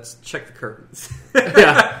check the curtains."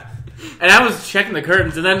 Yeah. And I was checking the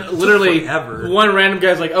curtains, and then literally forever. one random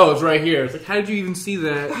guy's like, "Oh, it's right here." It's like, "How did you even see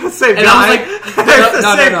that?" Same And guy. I was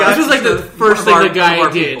like, "No." This was like the first thing One the of guy our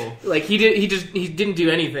did. people. Like he didn't do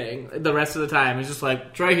anything the rest of the time. He's just like,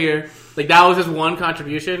 "It's right here." Like that was his one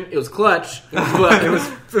contribution. It was clutch, but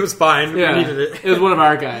it was fine. yeah, We needed it. It was one of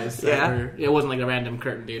our guys. that Yeah. it wasn't like a random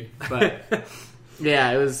curtain dude, but.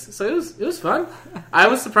 Yeah, it was fun. I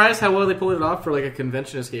was surprised how well they pulled it off for like a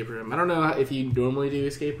convention escape room. I don't know if you normally do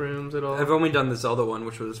escape rooms at all. I've only done the Zelda one,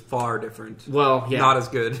 which was far different. Well, yeah, Not as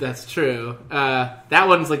good. That's true. That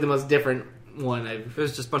one's like the most different one I've. It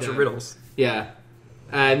was just a bunch of done. riddles. Yeah,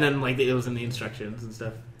 and then like it was in the instructions and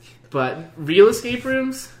stuff. But real escape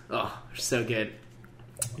rooms, oh, they're so good.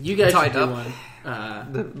 You guys Tied should do up.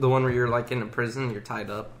 one. The one where you're like in a prison, you're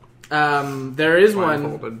tied up. There is one.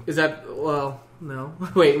 Blindfolded. Is that no?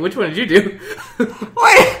 Wait, which one did you do?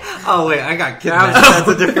 Wait! Oh wait, I got kidnapped. That's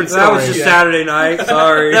a different story. That was just Saturday night.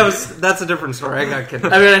 Sorry. That's a different story. I got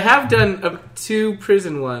kidnapped. I mean, I have done 2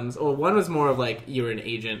 prison ones. Or one was more of like you were an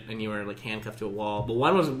agent and you were like handcuffed to a wall. But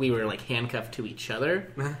one was we were like handcuffed to each other,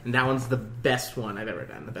 and that one's the best one I've ever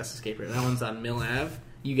done. The best escape room. That one's on Mill Ave.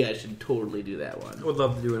 You guys should totally do that one. I would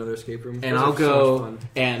love to do another escape room. And Those I'll are so go much fun.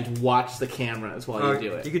 and watch the cameras while you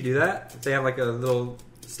do it. You could do that. They have like a little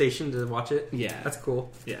station to watch it. Yeah. That's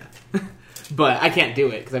cool. Yeah. But I can't do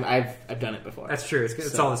it because I've done it before. That's true.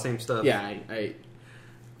 It's So, all the same stuff. Yeah,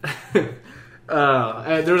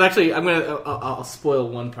 there was actually I'll spoil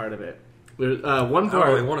one part of it. There's one I don't part.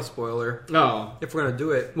 really want a spoiler. Oh, If we're gonna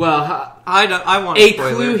do it, well, I want a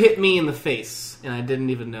spoiler. clue hit me in the face, and I didn't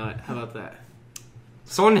even know it. How about that?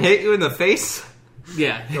 Someone hit you in the face?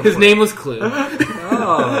 Yeah, Go his for name was Clue.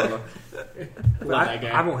 oh, Love that guy.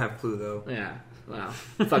 I won't have Clue though. Yeah, wow,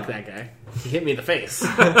 fuck that guy. He hit me in the face.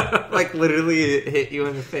 Like, literally hit you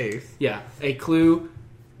in the face. Yeah, a Clue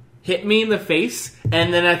hit me in the face,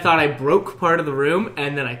 and then I thought I broke part of the room,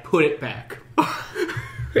 and then I put it back.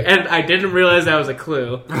 And I didn't realize that was a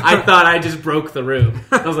clue. I thought I just broke the room.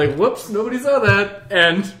 I was like, whoops, nobody saw that.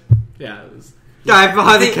 And, yeah, it was... Guy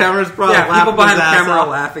behind the camera's probably Yeah, laughing people behind his the ass camera off. are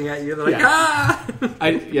laughing at you. They're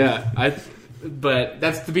like, Yeah. ah! But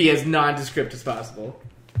that's to be as nondescript as possible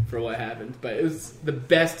for what happened. But it was the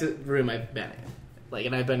best room I've been in. Like,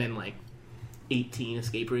 and I've been in, like, 18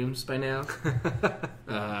 escape rooms by now.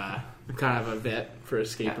 I'm kind of a vet for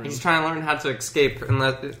escape rooms. He's trying to learn how to escape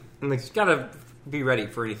You gotta be ready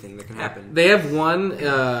for anything that can happen. They have one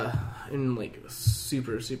in like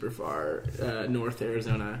super far north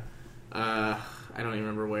Arizona. I don't even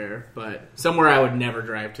remember where, but somewhere I would never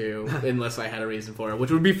drive to unless I had a reason for it, which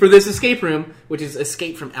would be for this escape room, which is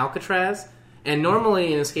Escape from Alcatraz. And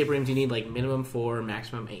normally in escape rooms you need like minimum 4,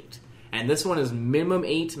 maximum 8. And this one is minimum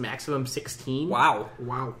 8, maximum 16. Wow.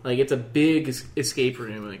 Like, it's a big escape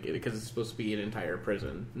room, like, because it's supposed to be an entire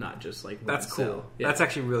prison, not just, like, one That's cool. cell. Yeah. That's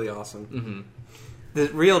actually really awesome. Mm-hmm. The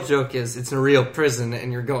real joke is it's a real prison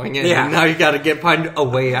and you're going in. Yeah. And now you got to find a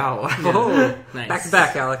way out. Oh, Nice. back to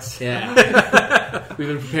back, Alex. Yeah. We've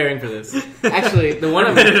been preparing for this. Actually, the one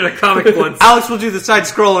I read it in a comic once. Alex will do the side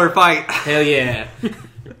scroller fight. Hell yeah.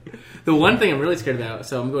 The one thing I'm really scared about,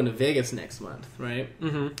 so I'm going to Vegas next month, right?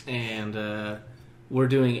 Mm-hmm. And we're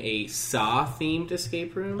doing a Saw-themed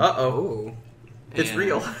escape room. Oh. It's And,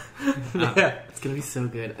 real. Yeah. It's going to be so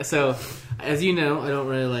good. So, as you know, I don't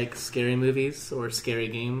really like scary movies or scary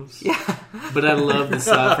games. Yeah. But I love the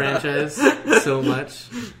Saw franchise so much.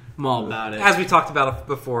 I'm all about it. As we talked about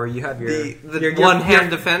before, you have your The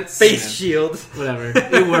one-hand defense. face Yeah. shield. Whatever.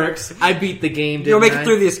 It works. I beat the game, You'll didn't make I? it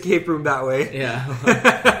through the escape room that way. Yeah.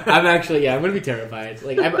 I'm going to be terrified.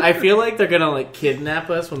 Like, I feel like they're going to, like, kidnap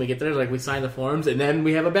us when we get there. Like, we sign the forms, and then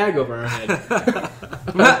we have a bag over our head.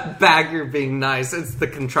 Not bag, you're being nice. It's the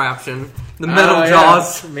contraption. The metal Oh, yeah.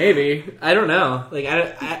 jaws. Maybe. I don't know. Like,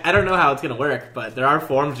 I don't know how it's going to work, but there are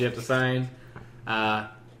forms you have to sign.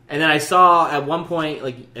 And then I saw at one point,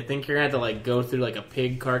 like, I think you're going to have to, like, go through, like, a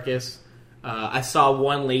pig carcass. I saw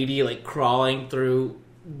one lady, like, crawling through,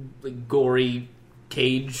 like, gory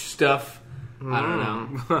cage stuff. I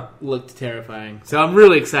don't know. Looked terrifying. So I'm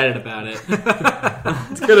really excited about it.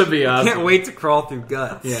 It's going to be awesome. Can't wait to crawl through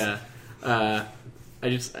guts. Yeah.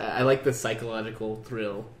 I like the psychological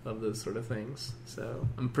thrill of those sort of things. So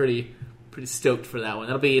I'm pretty stoked for that one.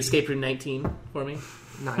 That'll be Escape Room 19 for me.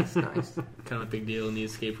 Nice. Kind of a big deal in the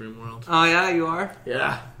escape room world. Oh, yeah, you are?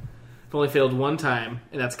 Yeah. I've only failed one time,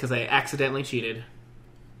 and that's because I accidentally cheated.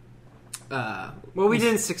 Well, we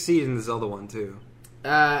didn't succeed in the Zelda one, too.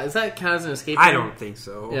 Does that count as an escape room? I don't think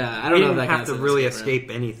so. Yeah, I don't we know if didn't that have counts to as an really escape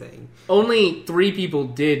escape anything. Only 3 people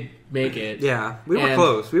did make it. Yeah, we were And-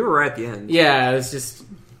 close. We were right at the end. Yeah, it was just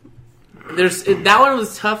that one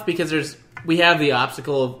was tough because we have the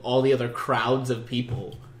obstacle of all the other crowds of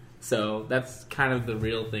people, so that's kind of the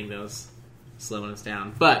real thing that was slowing us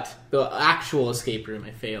down. But the actual escape room,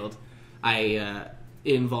 I failed. It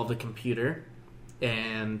involved a computer,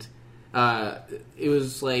 and it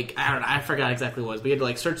was like I forgot exactly what it was. We had to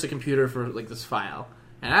like search the computer for like this file,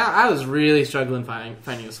 and I was really struggling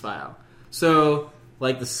finding this file. So,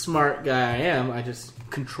 like the smart guy I am, I just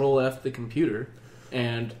Control F the computer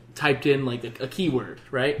and typed in like a keyword,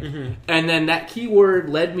 right? Mm-hmm. And then that keyword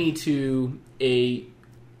led me to a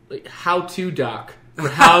how-to doc for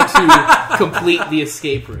how to complete the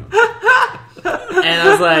escape room. And I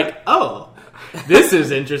was like, oh, this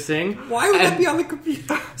is interesting. Why would that And be on the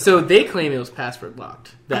computer? so they claim it was password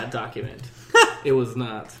locked, that document. It was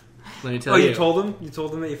not. Let me tell you. You told him? You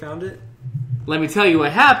told him that you found it? Let me tell you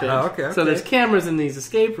what happened. Oh, okay. So there's cameras in these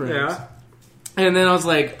escape rooms. Yeah. And then I was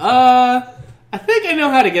like, I think I know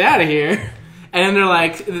how to get out of here. And then they're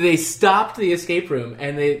like, they stopped the escape room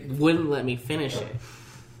and they wouldn't let me finish it.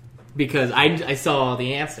 Because I saw all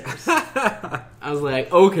the answers. I was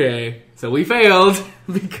like, okay. So we failed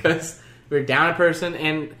because we were down a person.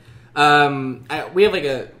 And we have like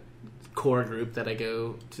a core group that I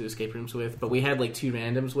go to escape rooms with. But we had like 2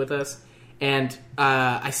 randoms with us. And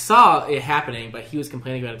I saw it happening, but he was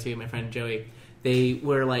complaining about it too, my friend Joey, they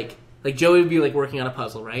were like Joey would be like working on a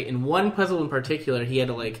puzzle, right? And one puzzle in particular, he had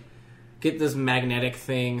to like get this magnetic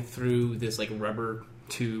thing through this like rubber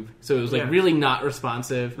tube, so it was like really not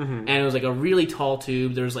responsive, and it was like a really tall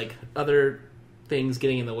tube. There was like other things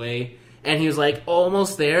getting in the way, and he was like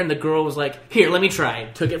almost there, and the girl was like, "Here, let me try."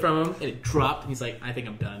 Took it from him, and it dropped. And he's like, "I think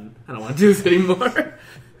I'm done. I don't want to do this anymore."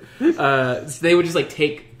 So they would just like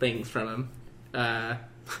take things from him.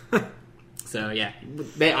 So yeah,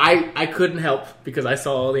 I couldn't help because I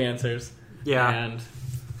saw all the answers. Yeah. And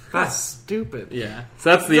That's stupid. yeah, so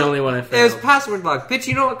that's the only one I It was failed. password lock. Bitch,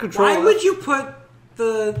 you know what control Why is? would you put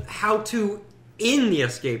the how to in the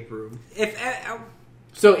escape room? If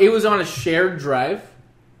So it was on a shared drive,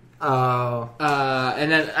 Oh.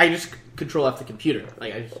 and then I just control F the computer.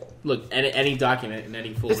 Like I just look at any document in any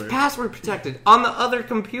It's folder. password protected. On the other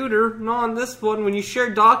computer, not on this one. When you share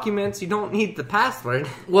documents, you don't need the password.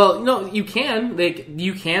 Well, no, you can. Like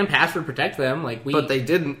you can password protect them. Like we, But they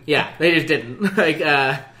didn't. yeah, they just didn't. Like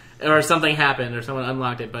or something happened, or someone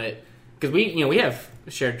unlocked it. But because we have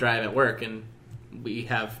a shared drive at work, and we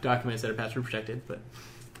have documents that are password protected. But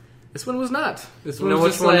this one was not. This You one know was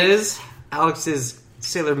which just one like, is? Alex's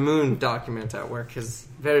Sailor Moon document at work is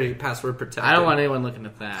very password protected. I don't want anyone looking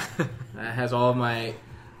at that. That has all of my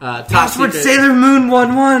top Password secret- Sailor Moon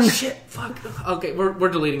 11. Shit, fuck. Okay, we're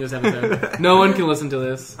deleting this episode. No one can listen to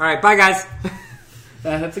this. all right, bye guys.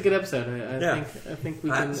 That's a good episode. Yeah. I think we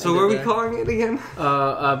can. So end what it are we there. calling it again?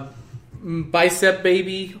 Bicep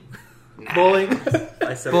baby bowling.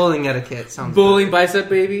 I said Bowling etiquette. Sounds Bowling bicep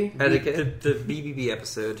baby. etiquette. the BBB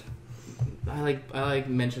episode. I like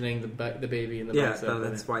mentioning the baby and the Yeah, bicep. no,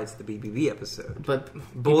 that's why it's the BBB episode. But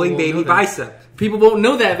Bowling people won't baby know that. bicep. People won't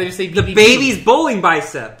know that. They just say The BBB. baby's bowling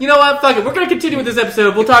bicep. You know what? Fuck it. We're gonna continue with this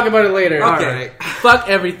episode. We'll talk about it later. Okay. All right. Fuck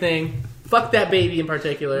everything. Fuck that baby in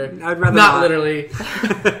particular. I'd rather not not. literally.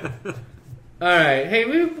 All right. Hey,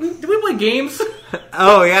 do we play games?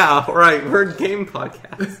 Oh yeah, right. We're a game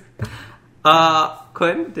podcast.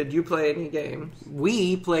 Quinn, did you play any games?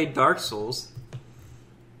 We played Dark Souls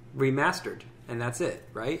remastered, and that's it,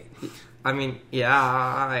 right? I mean,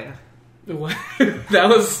 yeah. What? That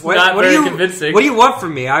was What, not what very do you, convincing. What do you want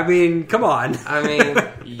from me? I mean, come on. I mean,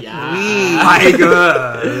 Yeah. My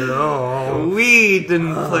God. we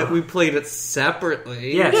didn't play. We played it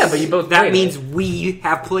separately. Yes. Yeah, but you both That played means it. we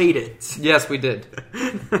have played it. Yes, we did.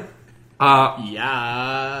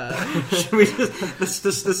 Yeah. Should we just let's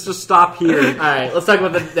just stop here? All right. Let's talk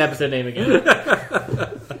about the episode name again.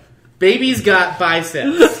 Baby's got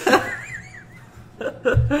biceps.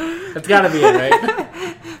 That's got to be it,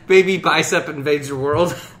 right? Baby bicep invades your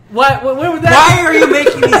world. What? Where would that? Why are you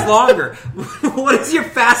making these longer? What is your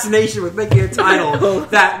fascination with making a title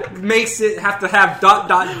that makes it have to have ... Hold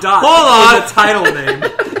in the title name?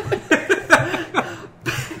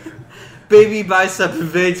 Baby bicep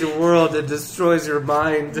invades your world and destroys your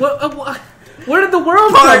mind. Where did the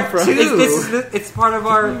world come Part from? two. It's part of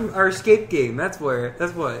our escape game. That's what.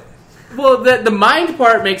 Well, the mind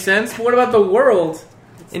part makes sense. But what about the world?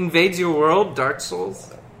 Invades your world, Dark Souls.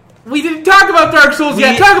 We didn't talk about Dark Souls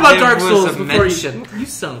yet. Talk about there Dark was Souls a before mention. you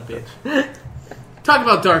son of a bitch. Talk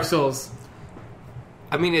about Dark Souls.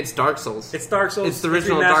 I mean, it's Dark Souls. It's Dark Souls. It's the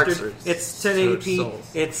original Dark remastered. Souls. It's 1080p.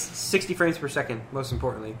 Souls. It's 60 frames per second. Most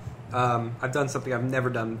importantly, I've done something I've never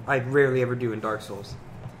done. I rarely ever do in Dark Souls.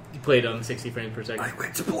 You played on 60 frames per second. I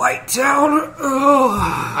went to Blighttown.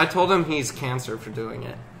 Ugh. I told him he's cancer for doing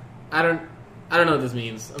it. I don't know what this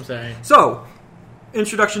means. I'm sorry. So,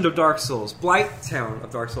 introduction to Dark Souls. Blighttown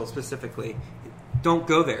of Dark Souls specifically. Don't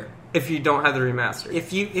go there. If you don't have the remaster.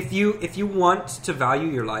 If you want to value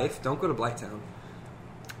your life, don't go to Blighttown.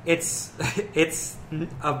 It's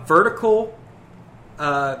a vertical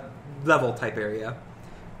level type area,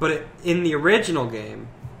 but in the original game,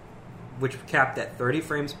 which capped at 30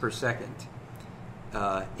 frames per second,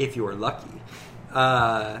 if you were lucky,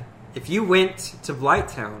 if you went to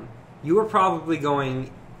Blighttown, you were probably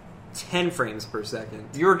going 10 frames per second.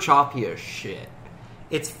 You're choppy as shit.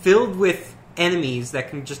 It's filled with enemies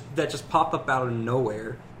that just pop up out of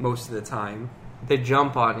nowhere most of the time. They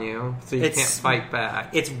jump on you, so you It's- can't fight back.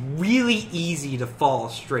 It's really easy to fall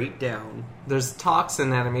straight down. There's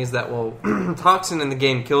toxin enemies that will... toxin in the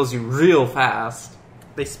game kills you real fast.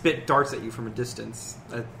 They spit darts at you from a distance.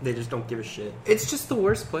 They just don't give a shit. It's just the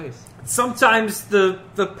worst place. Sometimes the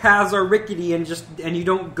paths are rickety and you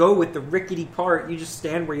don't go with the rickety part. You just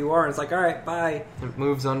stand where you are and it's like, all right, bye. It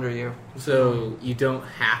moves under you. So you don't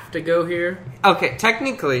have to go here. Okay,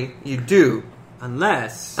 technically, you do.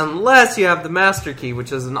 Unless You have the Master Key,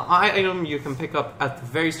 which is an item you can pick up at the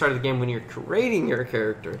very start of the game when you're creating your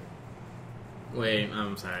character. Wait,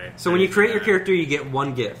 I'm sorry. So when you create your character, you get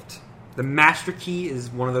one gift. The Master Key is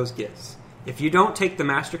one of those gifts. If you don't take the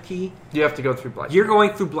Master Key, You have to go through Blight. you're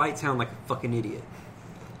going through Blighttown like a fucking idiot.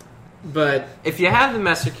 But If you have the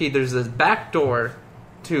Master Key, there's a back door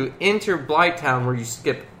to enter Blighttown where you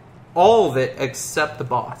skip all of it except the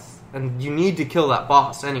boss. And you need to kill that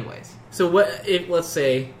boss anyways. so what if, let's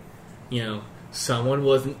say, someone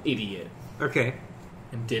was an idiot Okay.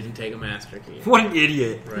 and didn't take a Master Key, What an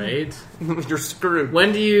idiot. right? You're screwed.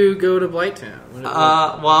 When do you go to Blighttown?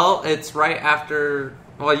 Well, it's right after...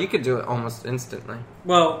 Well, you could do it almost instantly.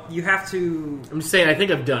 Well, you have to... I'm just saying, I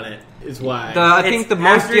think I've done it, is why. I think the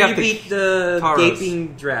most after you have to beat the Taros.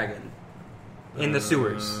 Gaping Dragon in the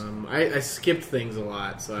sewers. I skipped things a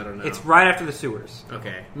lot, so I don't know. It's right after the sewers.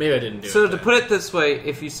 Okay, maybe I didn't do it. So to then. put it this way,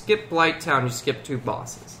 if you skip Blighttown, you skip 2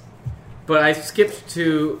 bosses. But I skipped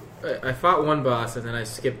to... I fought one boss, and then I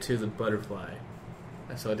skipped to the butterfly.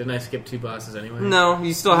 So didn't I skip 2 bosses anyway? No,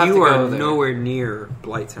 you still have to You go are there. nowhere near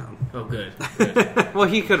Blighttown. Oh, good. Good. Well,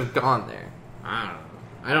 he could have gone there. I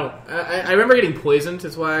don't know. I remember getting poisoned,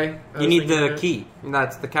 is why. You need the key.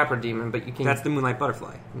 That's the Capra Demon, but you can... That's the Moonlight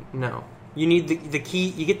Butterfly. No. You need the key.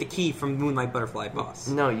 You get the key from Moonlight Butterfly boss.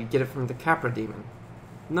 No, you get it from the Capra Demon.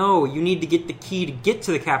 No, you need to get the key to get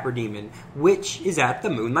to the Capra Demon, which is at the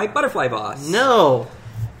Moonlight Butterfly boss. No!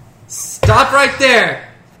 Stop right there!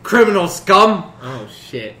 Criminal scum! Oh,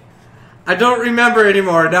 shit. I don't remember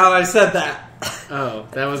anymore now I said that. Oh,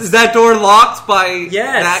 that was... Is that door locked by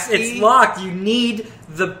Yes, that key? it's locked. You need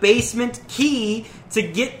the basement key to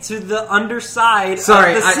get to the underside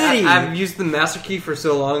Sorry, of the city. I've used the Master Key for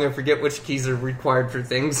so long I forget which keys are required for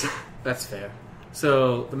things. That's fair.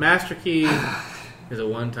 So, the Master Key is a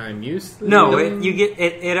one-time use? No,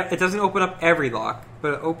 it doesn't open up every lock,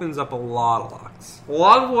 but it opens up a lot of locks. A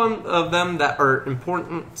lot of them that are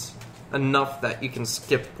important enough that you can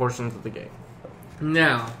skip portions of the game.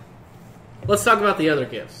 Now, let's talk about the other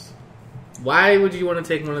gifts. Why would you want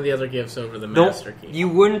to take one of the other gifts over the Master Key? You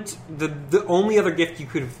wouldn't. The only other gift you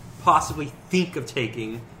could possibly think of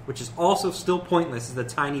taking, which is also still pointless, is the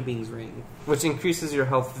Tiny Bing's ring. Which increases your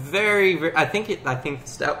health very, very... I think the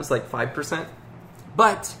stat was like 5%.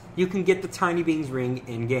 But you can get the Tiny Bing's ring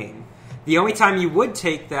in-game. The only time you would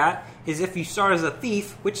take that is if you start as a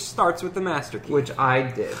thief, which starts with the Master Key. Which I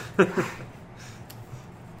did.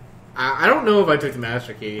 I don't know if I took the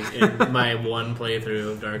Master Key in my one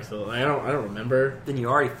playthrough of Dark Souls. I don't remember. Then you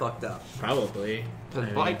already fucked up. Probably.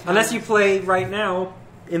 Unless you play right now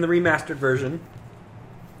in the remastered version.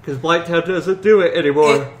 Because Blighttown doesn't do it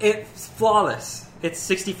anymore. It's flawless. It's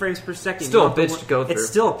 60 frames per second. Still You a don't have bitch to go through. It's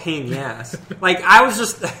still a pain in the ass. Like, I was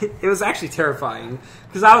just... It was actually terrifying.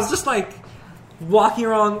 Because I was just, like, walking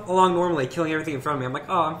along normally, killing everything in front of me. I'm like,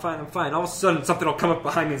 oh, I'm fine. All of a sudden, something will come up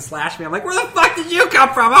behind me and slash me. I'm like, where the fuck did you come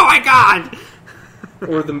from? Oh, my God!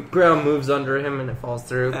 Or the ground moves under him and it falls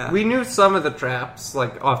through. Yeah. We knew some of the traps,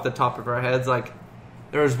 like, off the top of our heads. Like,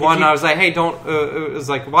 there was one, you- I was like, hey, don't... it was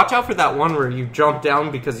like, watch out for that one where you jump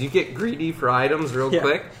down because you get greedy for items real Yeah.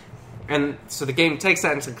 quick. And so the game takes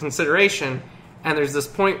that into consideration, and there's this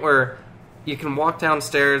point where you can walk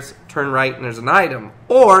downstairs, turn right, and there's an item.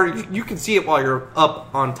 Or you can see it while you're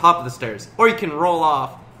up on top of the stairs. Or you can roll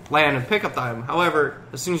off, land, and pick up the item. However,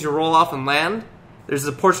 as soon as you roll off and land, there's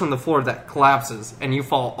a portion of the floor that collapses, and you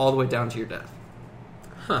fall all the way down to your death.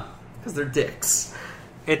 Huh. Because they're dicks.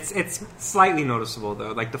 It's slightly noticeable,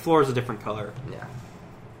 though. Like, the floor is a different color. Yeah.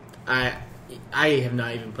 I have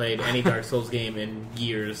not even played any Dark Souls game in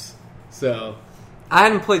years. So, I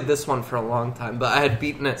hadn't played this one for a long time, but I had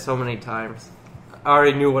beaten it so many times. I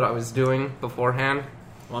already knew what I was doing beforehand.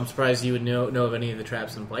 well, I'm surprised you would know of any of the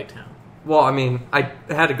traps in Blighttown. Well, I mean, I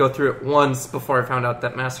had to go through it once before I found out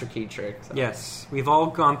that Master Key trick. So. Yes, we've all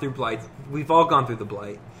gone through Blight. We've all gone through the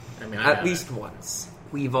Blight. I mean, At least once.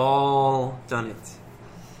 We've all done it.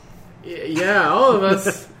 Yeah, all of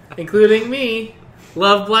us, including me,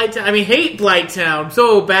 love Blighttown. I mean, hate Blighttown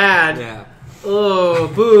so bad. Yeah. Oh,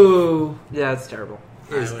 boo. Yeah, it's terrible.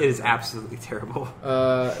 It is absolutely terrible.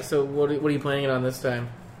 So what are you playing it on this time?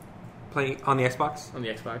 Playing on the Xbox? On the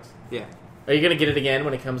Xbox? Yeah. Are you going to get it again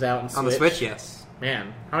when it comes out on Switch? On the Switch, yes.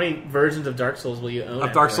 Man, how many versions of Dark Souls will you own? Of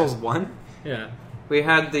after Dark that? Souls 1? Yeah. We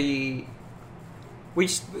had the...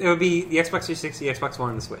 It would be the Xbox 360, Xbox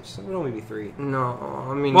One, and the Switch. So it would only be 3. No,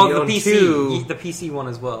 I mean, Well, you the own PC. two. The PC one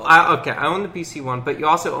as well. Okay, I own the PC one, but you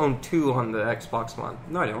also own 2 on the Xbox One.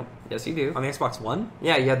 No, I don't. Yes, you do. On the Xbox One?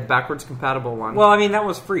 Yeah, you had the backwards compatible one. Well, I mean, that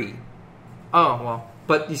was free. Oh, well.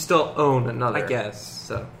 But you still own another. I guess.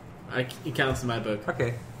 So, It counts in my book.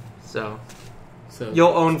 Okay. so So you'll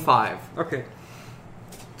own 5. Okay.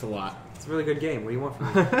 it's a lot. It's a really good game. What do you want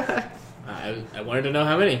from me? I wanted to know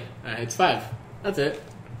how many. It's 5. That's it.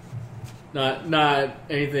 Not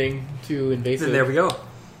anything too invasive. Then there we go.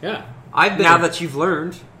 Yeah. Now that you've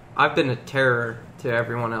learned, I've been a terror to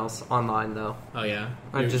everyone else online, though. Oh yeah.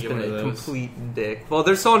 I've just You're been one a of those. complete dick. Well,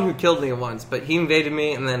 there's someone who killed me once, but he invaded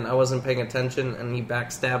me, and then I wasn't paying attention, and he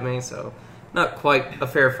backstabbed me, so not quite a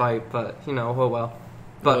fair fight, but, oh well.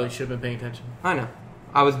 But Well, you should have been paying attention. I know.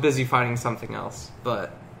 I was busy fighting something else,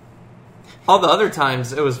 but all the other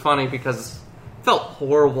times, it was funny because it felt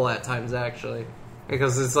horrible at times, actually.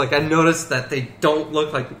 Because it's like, I noticed that they don't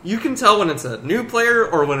look like... You can tell when it's a new player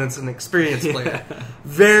or when it's an experienced player.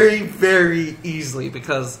 Very, very easily,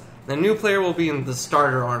 because the new player will be in the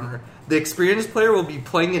starter armor. The experienced player will be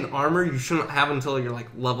playing in armor you shouldn't have until you're like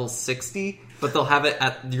level 60, but they'll have it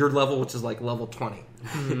at your level, which is like level 20.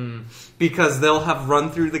 Because they'll have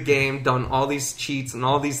run through the game, done all these cheats and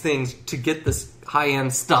all these things to get this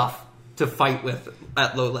high-end stuff to fight with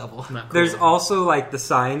at low level. Not cool. there's also like the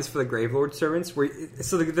signs for the Gravelord servants.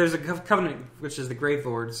 There's a covenant, which is the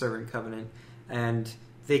Gravelord servant covenant, and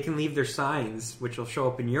they can leave their signs, which will show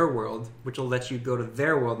up in your world, which will let you go to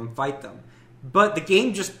their world and fight them. But the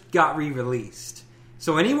game just got re-released.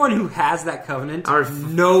 So anyone who has that covenant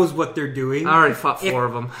knows what they're doing. I already fought 4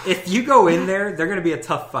 of them. If you go in there, they're going to be a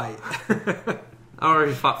tough fight. I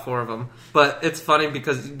already fought 4 of them. But it's funny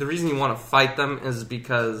because the reason you want to fight them is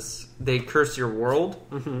because they curse your world,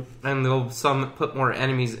 and they'll put more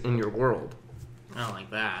enemies in your world. I don't like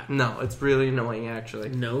that. No, it's really annoying, actually.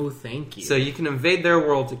 No, thank you. So you can invade their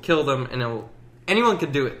world to kill them, and anyone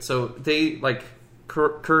can do it. So they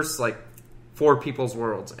curse 4 people's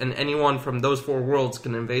worlds, and anyone from those 4 worlds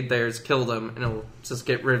can invade theirs, kill them, and it'll just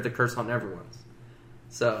get rid of the curse on everyone's.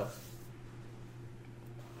 So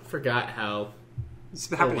Forgot how It's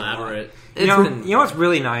happening a lot. elaborate. You know what's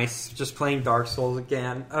really nice? Just playing Dark Souls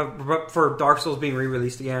again. For Dark Souls being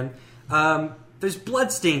re-released again, there's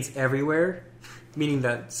bloodstains everywhere, meaning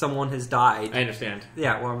that someone has died. I understand.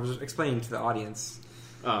 Yeah, well, I was explaining to the audience.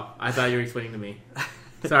 Oh, I thought you were explaining to me.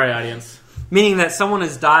 Sorry, audience. Meaning that someone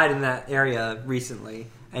has died in that area recently,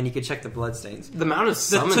 and you can check the bloodstains. the amount of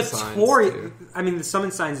summon signs, too. I mean, the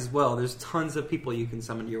summon signs as well. There's tons of people you can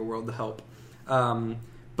summon to your world to help.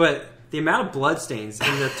 But the amount of bloodstains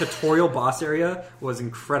in the tutorial boss area was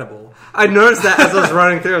incredible. I noticed that as I was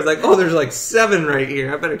running through. I was like, oh, there's 7 right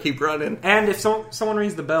here. I better keep running. And if someone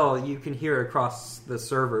rings the bell, you can hear it across the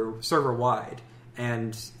server wide,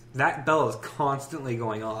 and that bell is constantly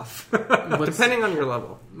going off. Depending on your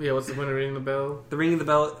level. Yeah, what's the point of ringing the bell? The ringing the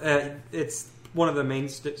bell, it's one of the main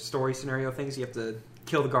story scenario things. You have to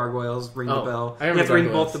kill the gargoyles, ring the bell. I You remember have to ring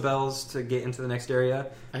gargoyles. both the bells to get into the next area.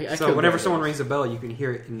 I So killed whenever gargoyles. someone rings a bell, you can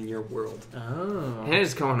hear it in your world. Oh. And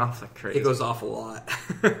it's going off like crazy. It goes off a lot.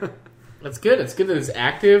 That's good. It's good that it's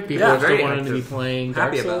active. People Yeah, are still very wanting to be active. playing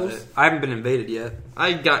Dark Happy about Souls. it. I haven't been invaded yet.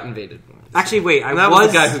 I got invaded once. Actually, wait. And that was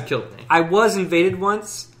the guy who killed me. I was invaded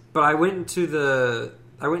once, but I went into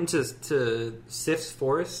Sif's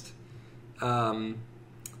forest.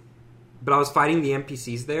 But I was fighting the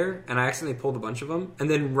NPCs there, and I accidentally pulled a bunch of them. And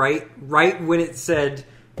then right when it said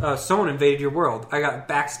someone invaded your world, I got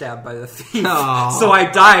backstabbed by the thief. Aw. So I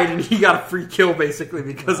died, and he got a free kill basically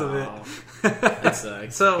because of it. That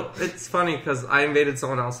sucks. So it's funny because I invaded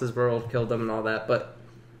someone else's world, killed them and all that, but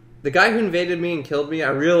the guy who invaded me and killed me,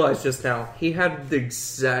 I realized just now, he had the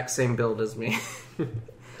exact same build as me.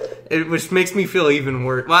 Which makes me feel even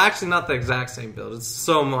worse. Well, actually not the exact same build. It's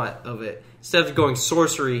somewhat of it. Instead of going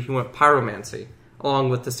sorcery, he went pyromancy. Along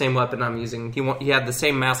with the same weapon I'm using. He had the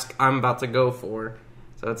same mask I'm about to go for.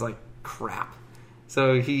 So it's like, crap.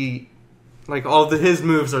 So his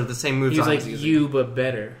moves are the same moves He was I like was using. you, but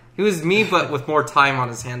better. He was me, but with more time on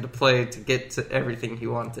his hand to play to get to everything he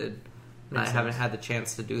wanted. And I Makes haven't sense. had the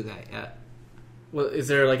chance to do that yet. Well, is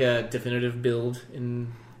there like a definitive build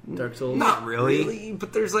in Dark Souls? Not really.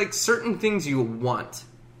 But there's certain things you want.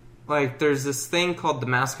 There's this thing called the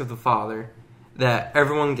Mask of the Father that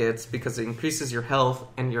everyone gets because it increases your health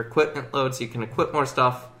and your equipment load so you can equip more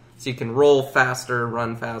stuff, so you can roll faster,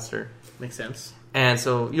 run faster. Makes sense. And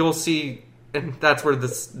so you'll see, and that's where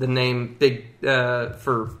the name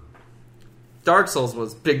for Dark Souls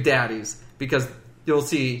was Big Daddies, because you'll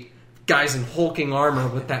see guys in hulking armor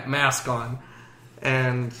with that mask on,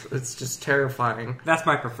 and it's just terrifying. That's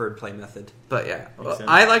my preferred play method. But yeah, Makes sense.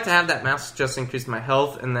 I like to have that mask just increase my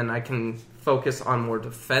health, and then I can focus on more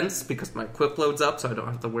defense because my equip load's up, so I don't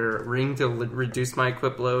have to wear a ring to reduce my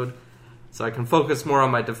equip load. So I can focus more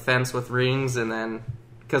on my defense with rings, and then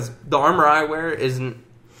because the armor I wear isn't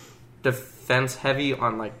defense heavy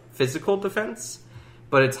on physical defense,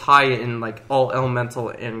 but it's high in all elemental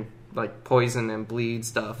and poison and bleed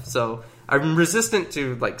stuff. So I'm resistant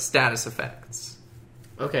to status effects.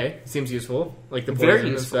 Okay, seems useful. Like the Very poison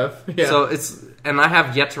and useful. stuff. Yeah. So and I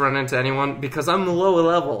have yet to run into anyone because I'm low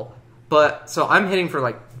level. But so I'm hitting for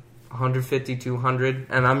like 150, 200,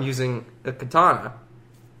 and I'm using a katana.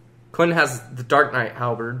 Quinn has the Dark Knight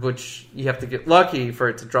halberd, which you have to get lucky for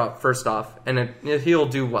it to drop first off, and he'll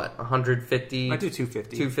do what, 150? I do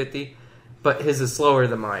 250. 250, but his is slower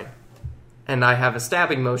than mine, and I have a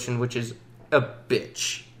stabbing motion, which is a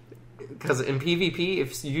bitch. Because in PvP,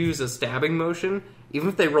 if you use a stabbing motion, even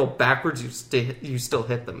if they roll backwards, you still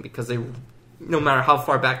hit them because they, no matter how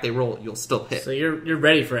far back they roll, you'll still hit. So you're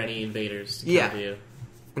ready for any invaders to come to you.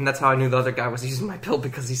 And that's how I knew the other guy was using my build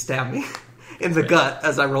because he stabbed me in the gut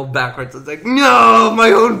as I rolled backwards. I was like, no,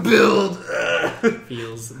 my own build.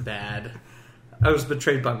 Feels bad. I was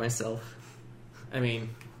betrayed by myself. I mean,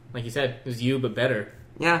 like you said, it was you but better.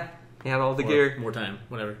 Yeah, he had all the Or gear. more time,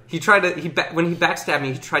 whatever. He tried to. When he backstabbed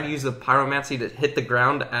me, he tried to use the pyromancy to hit the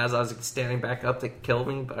ground as I was standing back up to kill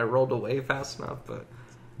me, but I rolled away fast enough. But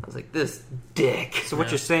I was like, this dick. So what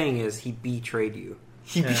you're saying is he betrayed you.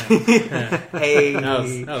 He Yeah. hey,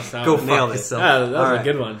 That was solid. go fuck Nailed it. yourself. Oh, that was All a right.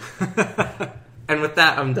 good one. And with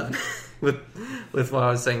that, I'm done with what I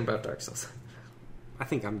was saying about Dark Souls. I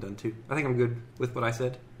think I'm done too. I think I'm good with what I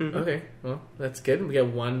said. Okay, well, that's good. We got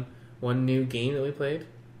one new game that we played.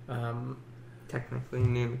 Technically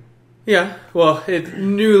new. Yeah, well, it's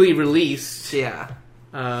newly released. Yeah.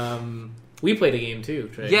 We played a game too,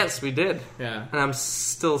 Trey. Yes, we did. Yeah. And I'm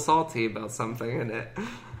still salty about something in it.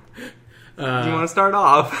 Do you Uh, want to start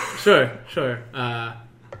off? Sure.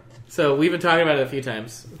 So we've been talking about it a few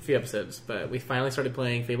times, a few episodes, but we finally started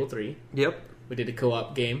playing Fable 3. Yep. We did a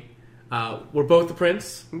co-op game. We're both the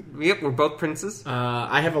prince. Yep, we're both princes.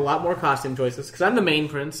 I have a lot more costume choices because I'm the main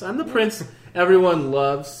prince. I'm the prince everyone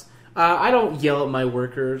loves. I don't yell at my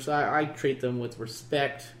workers. I treat them with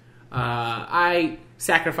respect. I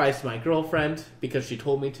sacrificed my girlfriend because she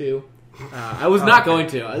told me to. I was not going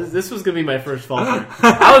to. This was going to be my first falter.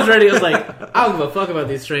 I was ready. I was like, I don't give a fuck about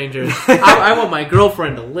these strangers. I want my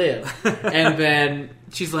girlfriend to live. And then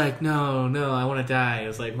she's like, no, I want to die. I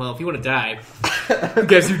was like, well, if you want to die,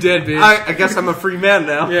 guess you dead, bitch. I guess I'm a free man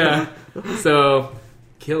now. Yeah. So,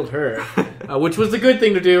 killed her. Which was the good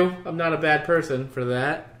thing to do. I'm not a bad person for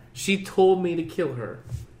that. She told me to kill her.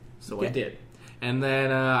 So I did. And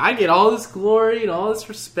then I get all this glory and all this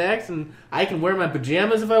respect, and I can wear my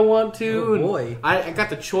pajamas if I want to. Oh, and boy. I got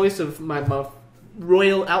the choice of my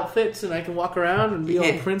royal outfits, and I can walk around and be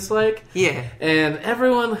all prince-like. Yeah. And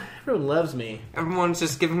everyone loves me. Everyone's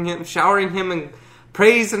just showering him in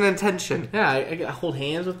praise and attention. Yeah, I hold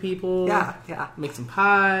hands with people. Yeah. Make some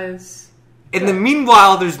pies. And then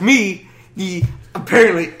meanwhile, there's me, the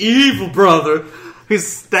apparently evil brother,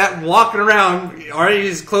 who's walking around. Already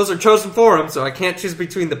his clothes are chosen for him, so I can't choose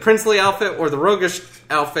between the princely outfit or the roguish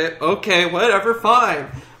outfit. Okay, whatever, fine.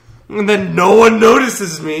 And then no one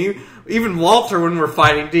notices me. Even Walter, when we're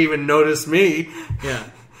fighting, didn't even notice me. Yeah.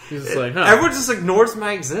 He's just like, huh. Everyone just ignores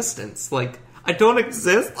my existence. Like, I don't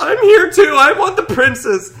exist. I'm here too. I want the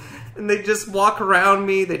princess. And they just walk around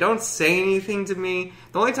me. They don't say anything to me.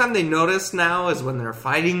 The only time they notice now is when they're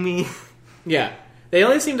fighting me. Yeah. They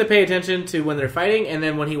only seem to pay attention to when they're fighting, and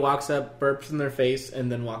then when he walks up, burps in their face, and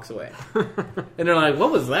then walks away. And they're like,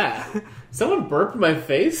 what was that? Someone burped in my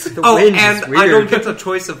face? Oh, wind is and I weird. don't get the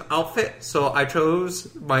choice of outfit, so I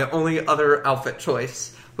chose my only other outfit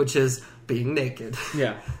choice, which is being naked.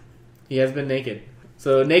 Yeah. He has been naked.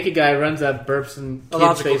 So a naked guy runs up, burps in A kids'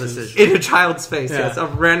 logical faces. decision. In a child's face, Yeah. yes. I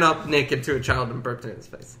ran up naked to a child and burped in his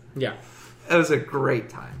face. Yeah. It was a great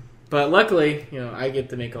time. But luckily, I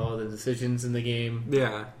get to make all the decisions in the game.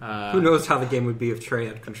 Yeah. Who knows how the game would be if Trey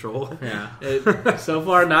had control? Yeah. So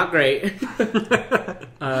far, not great.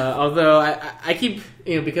 Although I keep,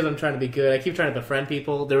 because I'm trying to be good, I keep trying to befriend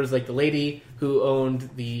people. There was like the lady who owned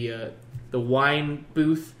the wine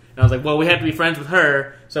booth. And I was like, well, we have to be friends with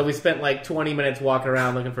her. So we spent like 20 minutes walking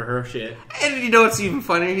around looking for her shit. And you know what's even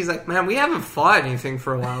funnier? He's like, man, we haven't fought anything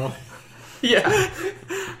for a while. Yeah.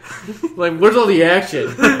 Like, where's all the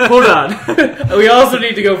action? Hold on. We also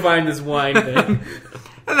need to go find this wine thing.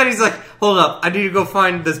 And then he's like, hold up, I need to go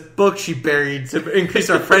find this book she buried to increase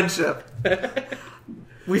our friendship.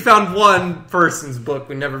 We found one person's book,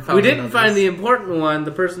 we never found We didn't another's. find the important one,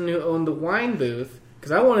 the person who owned the wine booth,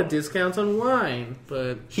 because I wanted discounts on wine,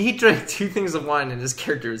 but... He drank 2 things of wine and his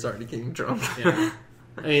character is already getting drunk. Yeah.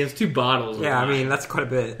 I mean, it's 2 bottles of Yeah, I wine. mean, that's quite a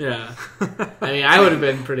bit. Yeah. I mean, I would have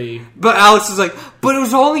been pretty... But Alex is like, but it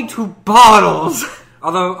was only 2 bottles.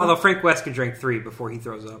 Although Frank West could drink 3 before he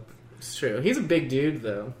throws up. It's true. He's a big dude,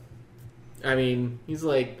 though. I mean, he's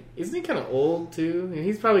like... Isn't he kind of old, too? And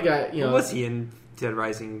he's probably got, What was he in Dead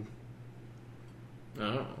Rising? I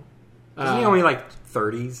don't know. Isn't he only like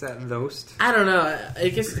 30s at most? I don't know. I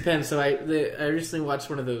guess it depends. So I recently watched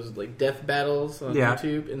one of those like death battles on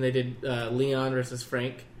YouTube, and they did Leon versus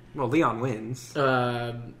Frank. Well, Leon wins.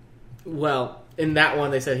 Well, in that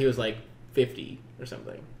one, they said he was like 50 or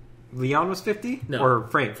something. Leon was 50? No. Or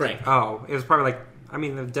Frank? Frank. Oh, it was probably like... I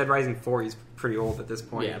mean, the Dead Rising 4, he's pretty old at this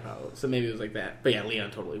point. Yeah, probably. So maybe it was like that. But yeah,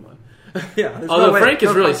 Leon totally won. Yeah. Although Frank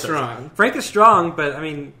is really strong. Frank is strong, but I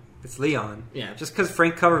mean, it's Leon. Yeah. Just because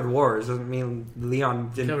Frank covered wars doesn't mean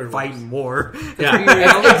Leon didn't fight in war. Yeah,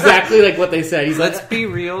 that's exactly like what they said. He's Let's like, be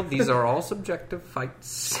real. These are all subjective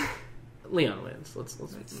fights. Leon wins. Let's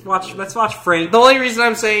Let's watch Frank. The only reason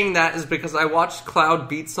I'm saying that is because I watched Cloud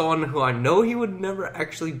beat someone who I know he would never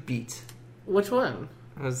actually beat. Which one?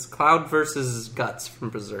 It was Cloud versus Guts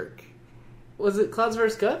from Berserk. Was it Cloud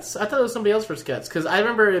versus Guts? I thought it was somebody else versus Guts because I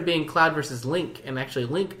remember it being Cloud versus Link, and actually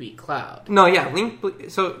Link beat Cloud. No, yeah, Link.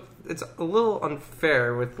 So it's a little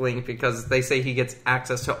unfair with Link because they say he gets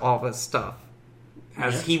access to all this stuff.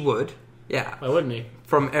 As he would. Yeah. Why wouldn't he?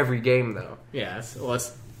 From every game, though. Yeah, that's a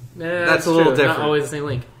little true. different. Not Not always the same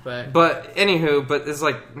Link, but anywho, it's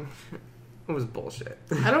like it was bullshit.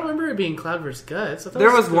 I don't remember it being Cloud versus Guts. I thought There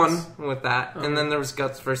it was Guts. one with that, and then there was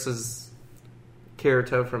Guts versus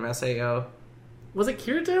Kirito from SAO. Was it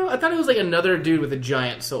Kirito? I thought it was like another dude with a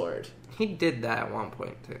giant sword. He did that at one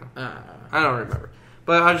point too. I I don't remember,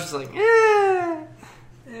 but I was just like, I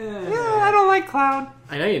don't like Cloud.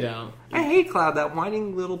 know you don't. I hate Cloud, that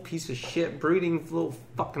whining little piece of shit, brooding little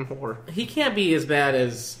fucking whore. He can't be as bad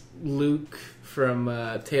as Luke from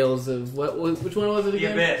Tales of which one was it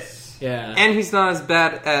again? The Abyss. Yeah. And he's not as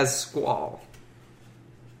bad as Squall.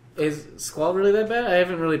 Is Squall really that bad? I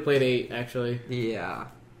haven't really played 8 actually, Yeah.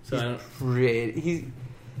 so I don't. Great.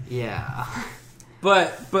 Yeah.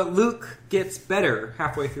 But Luke gets better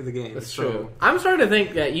halfway through the game. That's so. true. I'm starting to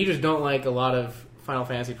think that you just don't like a lot of Final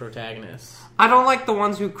Fantasy protagonists. I don't like the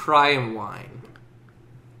ones who cry and whine.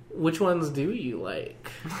 Which ones do you like?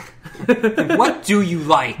 What do you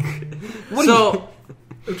like?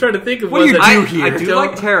 I'm trying to think of What do ones you that do here? I do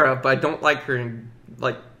like Terra, but I don't like her in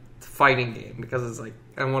like the fighting game because it's like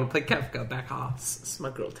I want to play Kefka back off.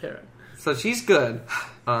 Smug Girl Terra. So she's good.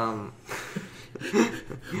 We're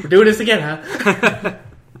doing this again, huh?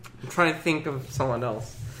 I'm trying to think of someone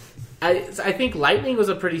else. I think Lightning was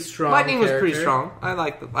a pretty strong. Lightning was pretty character. strong. I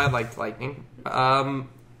liked Lightning.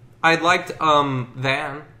 I liked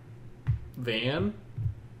Van Van.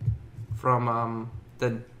 from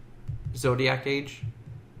the Zodiac Age.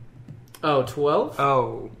 Oh, 12?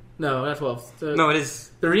 Oh. No, not 12. No, it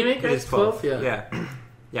is. The remake It is 12. Yeah.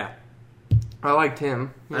 Yeah. I liked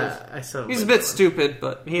him. I saw. He's a bit stupid,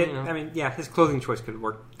 but He, you know. I mean, yeah, his clothing choice could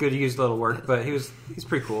work. Could use a little work, but he's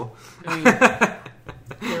pretty cool. I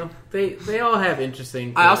mean, you know, they all have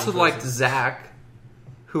interesting. I also clothing liked choices. Zach,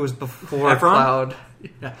 who was before Efron? Cloud.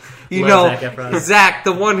 Yeah. You Love know, Zac Efron. Zach,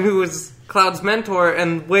 the one who was Cloud's mentor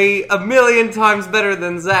and way a million times better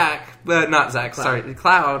than Zach. Not Zach, Cloud. sorry,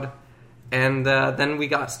 Cloud. And then we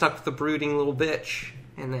got stuck with the brooding little bitch.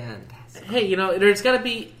 And then... Hey, you know, there's got to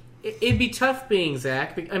be. It'd be tough being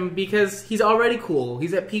Zach because he's already cool.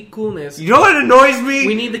 He's at peak coolness. You know what annoys me?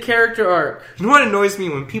 We need the character arc. You know what annoys me?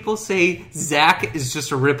 When people say Zach is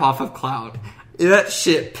just a ripoff of Cloud. That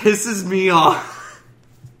shit pisses me off.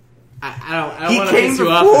 I don't He want to came piss you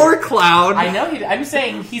off. before Cloud. I know. I'm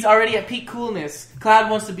saying he's already at peak coolness.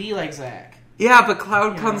 Cloud wants to be like Zach. Yeah, but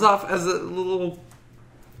Cloud Yeah. comes off as a little...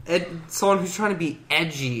 someone who's trying to be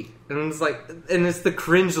edgy. And it's like... And it's the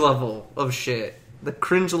cringe level of shit. The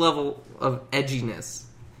cringe level of edginess.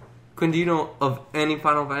 Quinn, do you know of any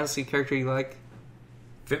Final Fantasy character you like?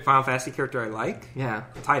 Final Fantasy character I like? Yeah.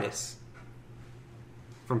 Titus.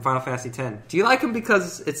 From Final Fantasy X. Do you like him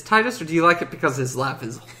because it's Titus, or do you like it because his laugh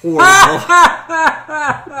is horrible?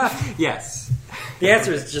 Yes. The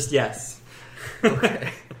answer is just yes.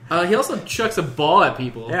 Okay. He also chucks a ball at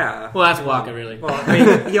people. Yeah. Well, that's Waka, really. Well, I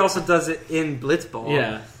mean, he also does it in Blitzball.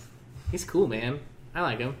 Yeah. He's cool, man. I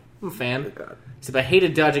like him. I'm a fan. God. Except I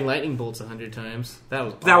hated dodging lightning bolts 100 times. That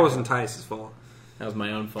was That awful. wasn't Titus' fault. That was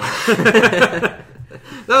my own fault. That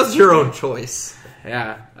was your own choice.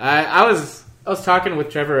 Yeah. I was talking with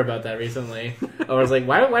Trevor about that recently. I was like,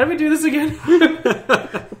 why do we do this again?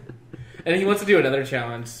 And he wants to do another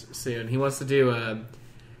challenge soon. He wants to do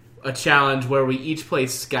a challenge where we each play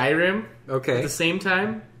Skyrim at Okay. the same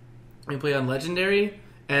time. We play on Legendary,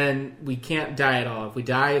 and we can't die at all. If we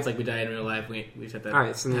die, it's like we die in real life. We just have to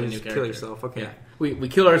Alright, so then have a you new just kill character. yourself. Okay. Yeah. We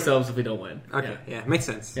kill ourselves if we don't win. Okay. Yeah, makes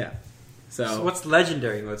sense. Yeah. So what's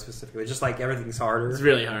legendary mode specifically? Just like everything's harder. It's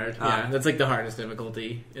really hard. Yeah, that's like the hardest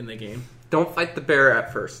difficulty in the game. Don't fight the bear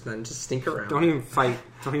at first, then just sneak around. Don't even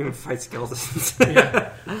fight skeletons.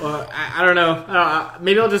 Yeah. Well, I don't know.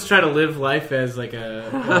 Maybe I'll just try to live life as like a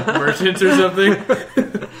merchant or something.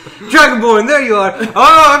 Dragonborn, there you are. Oh,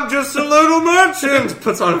 I'm just a little merchant.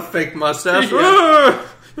 Puts on a fake mustache. Yeah.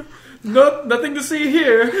 Nothing to see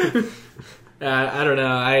here. I don't know.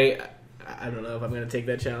 I don't know if I'm going to take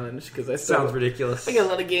that challenge because I Sounds ridiculous. I got a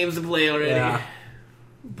lot of games to play already. Yeah.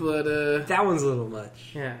 But that one's a little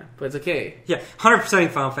much. Yeah, but it's okay. Yeah, 100%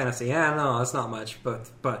 Final Fantasy. Yeah, no, that's not much. But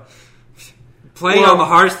playing on the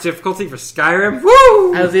hardest difficulty for Skyrim,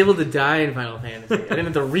 woo! I was able to die in Final Fantasy. I didn't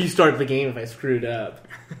have to restart the game if I screwed up.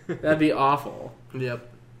 That'd be awful. Yep.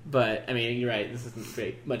 But I mean, you're right. This isn't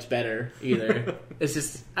great, much better either. It's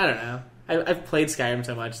just I don't know. I've played Skyrim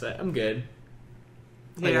so much that I'm good.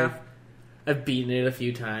 Like, Yeah. I've beaten it a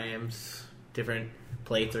few times, different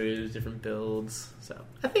playthroughs, different builds. So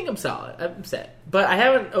I think I'm solid. I'm set. But I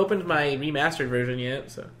haven't opened my remastered version yet.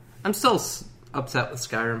 So I'm still upset with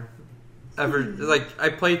Skyrim. I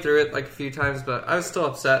played through it like a few times, but I was still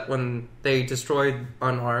upset when they destroyed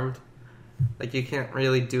Unarmed. Like, you can't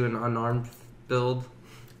really do an unarmed build.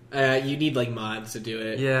 you need like mods to do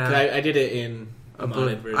it. Yeah. 'Cause I did it in a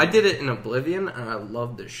modded version. I did it in Oblivion, and I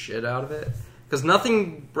loved the shit out of it. Because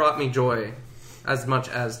nothing brought me joy as much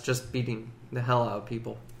as just beating the hell out of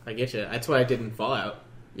people. I get you. That's why I did in Fallout.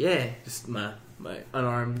 Yeah. Just my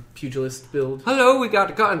unarmed pugilist build. Hello, we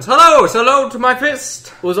got guns. Hello to my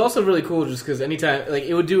fist. It was also really cool just because anytime, like,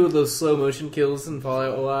 it would do those slow motion kills in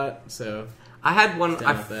Fallout a lot, so... I had one, Down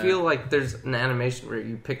I with that. feel like there's an animation where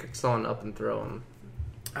you pick someone up and throw them.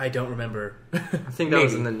 I don't remember. I think that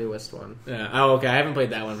was in the newest one. Yeah. Oh, okay. I haven't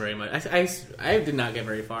played that one very much. I did not get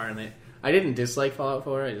very far in it. I didn't dislike Fallout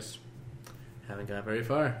 4. I just haven't got very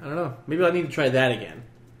far. I don't know. Maybe I need to try that again.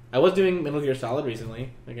 I was doing Metal Gear Solid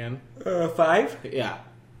recently again. 5? Yeah.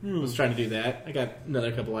 I was trying to do that. I got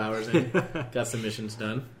another couple hours in. Got some missions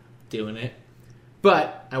done. Doing it.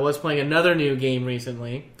 But I was playing another new game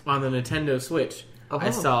recently on the Nintendo Switch. Oh.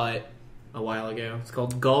 I saw it a while ago. It's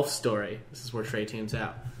called Golf Story. This is where Trey tunes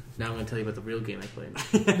out. Now I'm going to tell you about the real game I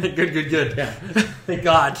played. Good. Yeah. Thank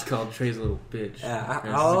God. It's called Trey's Little Bitch. Yeah.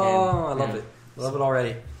 This is a I game. love Yeah. it. Love it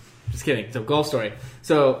already. Just kidding. So, Golf Story.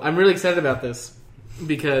 So, I'm really excited about this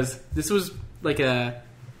because this was like a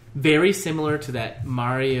very similar to that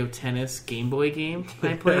Mario Tennis Game Boy game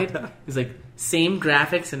I played. It's like same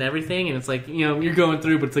graphics and everything, and it's like, you know, you're going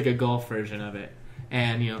through, but it's like a golf version of it.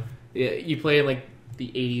 And, you know, you play in like the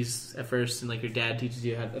 80s at first, and like your dad teaches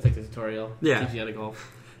you how to, it's like the tutorial. Yeah. Teaches you how to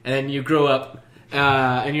golf. And then you grow up,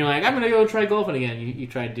 and you're like, I'm going to go try golfing again. You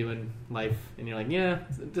try doing life, and you're like, yeah,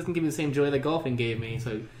 it doesn't give me the same joy that golfing gave me.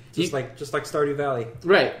 So Just like Stardew Valley.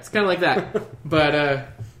 right, it's kind of like that. But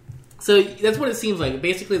so that's what it seems like.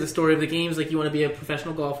 Basically, the story of the game is like you want to be a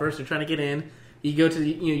professional golfer, so you're trying to get in. You go to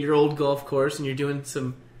your old golf course, and you're doing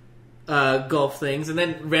some golf things, and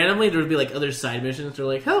then randomly there would be like other side missions. They're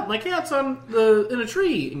like, "Help! My cat's in a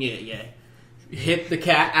tree." And you hit the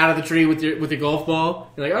cat out of the tree with your golf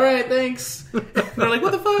ball. You're like, "All right, thanks." And they're like,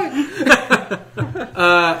 "What the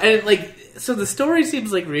fuck?" And like, so the story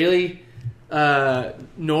seems like really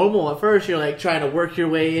normal at first. You're like trying to work your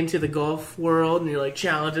way into the golf world, and you're like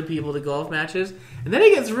challenging people to golf matches, and then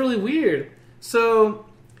it gets really weird. So,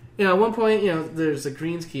 you know, at one point, you know, there's a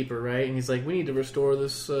greenskeeper, right? And he's like, we need to restore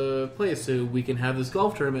this place so we can have this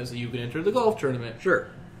golf tournament so you can enter the golf tournament. Sure.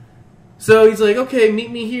 So he's like, okay,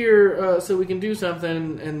 meet me here so we can do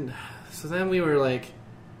something. And so then we were like,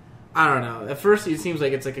 I don't know. At first it seems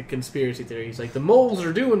like it's like a conspiracy theory. He's like, the moles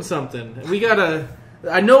are doing something.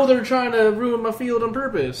 I know they're trying to ruin my field on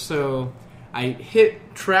purpose. So I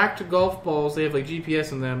hit tracked golf balls, they have like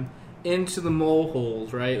GPS in them, into the mole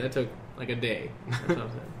holes, right? That took like a day or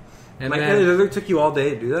something. And Like, then, it literally took you all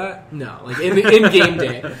day to do that? no, like in game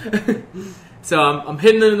day. So I'm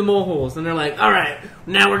hitting them in the mole holes, and they're like, all right,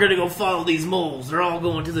 now we're going to go follow these moles. They're all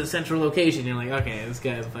going to the central location. You're like, okay, this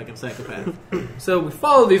guy's a fucking psychopath. So we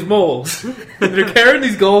follow these moles. They're carrying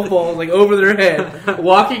these golf balls like over their head,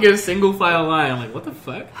 walking in a single file line. I'm like, what the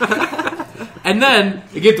fuck? And then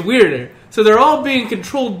it gets weirder. So they're all being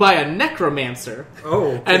controlled by a necromancer.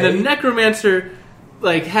 Oh, okay. And the necromancer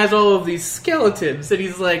like has all of these skeletons, and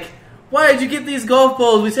he's like, why did you get these golf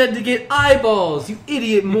balls? We said to get eyeballs, you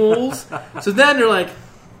idiot moles. So then they're like,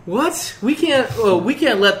 what? We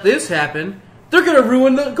can't let this happen. They're going to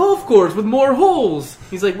ruin the golf course with more holes.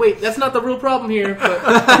 He's like, wait, that's not the real problem here.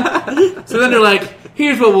 But so then they're like,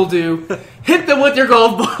 here's what we'll do. Hit them with your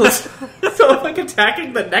golf balls. So I'm like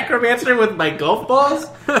attacking the necromancer with my golf balls.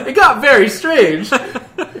 It got very strange.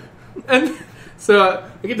 And so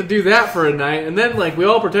I get to do that for a night, and then like we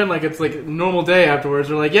all pretend like it's like a normal day afterwards.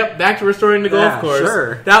 We're like, "Yep, back to restoring the golf course."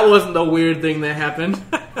 Sure. That wasn't the weird thing that happened.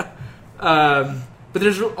 But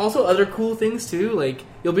there's also other cool things too. Like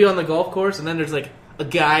you'll be on the golf course, and then there's like a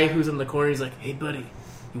guy who's in the corner. He's like, "Hey, buddy,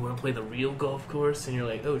 you want to play the real golf course?" And you're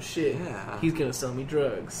like, "Oh shit, Yeah. he's gonna sell me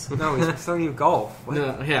drugs." No, he's selling you golf. What?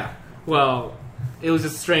 No, yeah. Well, it was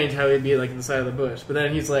just strange how he'd be like in the side of the bush. But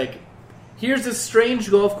then he's like, "Here's this strange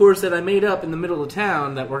golf course that I made up in the middle of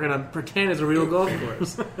town that we're gonna pretend is a real golf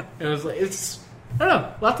course." And it was like, I don't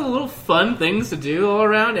know, lots of little fun things to do all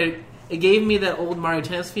around. It gave me that old Mario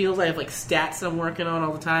Tennis feels. I have like stats I'm working on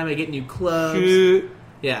all the time. I get new clubs.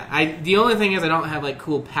 Yeah, the only thing is I don't have like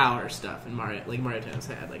cool power stuff in Mario Tennis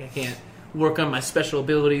had. Like I can't work on my special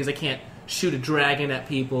abilities. I can't shoot a dragon at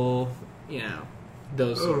people. You know,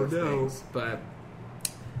 those sort of things. But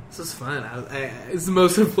this is fun. It's the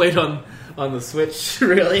most I've played on the Switch.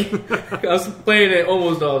 Really, I was playing it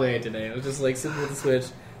almost all day today. I was just like sitting with the Switch,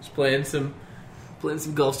 just playing some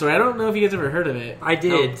Golf Story. I don't know if you guys ever heard of it. I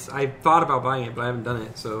did. Oh. I thought about buying it, but I haven't done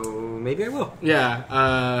it, so maybe I will.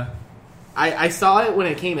 Yeah. I saw it when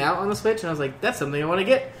it came out on the Switch, and I was like, that's something I want to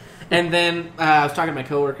get. And then I was talking to my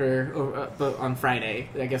coworker on Friday.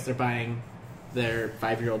 I guess they're buying their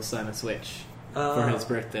 5-year-old son a Switch for his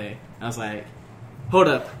birthday. I was like, hold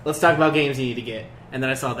up, let's talk about games you need to get. And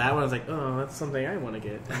then I saw that one, I was like, oh, that's something I want to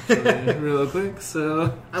get, actually, real quick.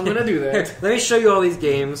 So I'm going to do that. Here, let me show you all these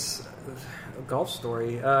games. Golf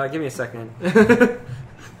Story. Give me a second.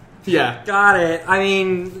 Yeah. Got it. I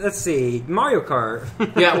mean, let's see. Mario Kart.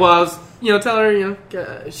 Yeah, well, I was, tell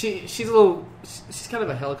her, she's kind of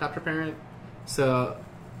a helicopter parent. So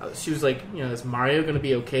she was like, is Mario going to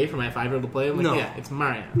be okay for my 5-year-old to play? I'm like, no. Yeah, it's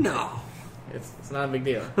Mario. No. It's not a big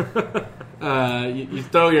deal. You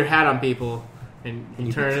throw your hat on people and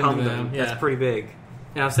you turn into them. Yeah. That's pretty big.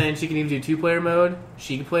 And I was saying she can even do 2-player mode.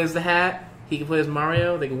 She can play as the hat. He can play as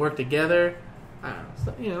Mario. They can work together. I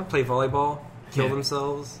don't know. Play volleyball. Kill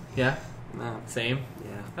themselves. Yeah. No. Same.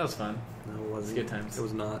 Yeah. That was fun. No, it wasn't. Good times. It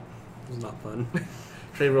was not. It was not fun.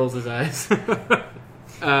 Trey rolls his eyes.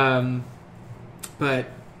 But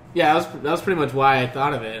yeah, that was pretty much why I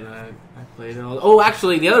thought of it, and I played it all. Oh,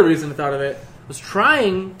 actually, the other reason I thought of it was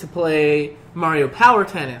trying to play Mario Power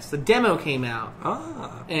Tennis. The demo came out,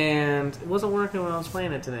 and it wasn't working when I was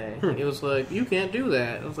playing it today. It was like, you can't do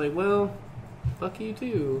that. I was like, well, fuck you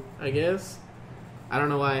too, I guess. I don't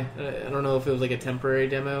know why. I don't know if it was like a temporary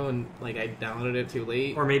demo and like I downloaded it too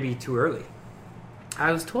late. Or maybe too early.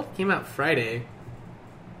 I was told it came out Friday.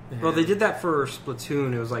 Well, they did that for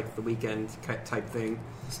Splatoon. It was like the weekend type thing.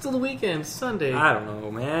 Still the weekend, Sunday. I don't know,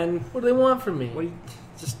 man. What do they want from me? What do you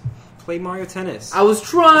just play Mario Tennis? I was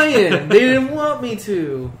trying. They didn't want me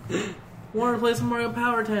to. Wanted to play some Mario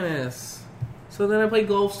Power Tennis. So then I played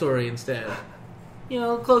Golf Story instead.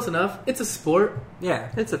 Close enough. It's a sport. Yeah,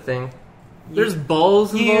 It's a thing. There's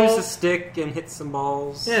balls you involved. use a stick and hit some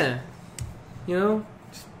balls. Yeah.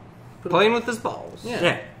 Playing with his balls. Yeah.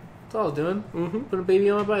 Yeah. That's all I was doing. Mm-hmm. Put a baby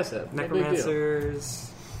on my bicep. No big deal.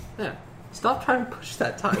 Necromancers. Yeah. Stop trying to push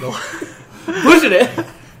that title. Pushing it.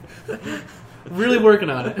 Really working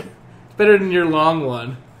on it. It's better than your long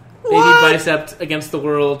one. Baby bicep against the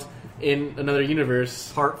world in another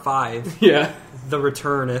universe. Part 5. Yeah. The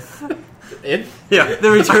Returneth. It? Yeah. The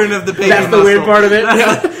return of the baby That's the muscle. weird part of it.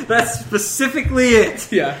 Yeah. That's specifically it.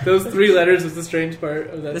 Yeah. Those 3 letters is the strange part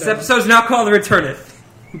of that. This title. episode's now called The Returneth.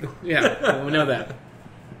 Yeah. Well, we know that.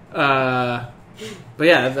 But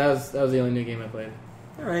yeah, that was the only new game I played.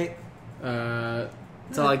 Alright.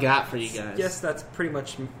 That's all I got for you guys. Yes, that's pretty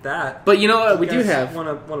much that. But you know what? We do have. Want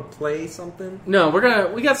to play something? No,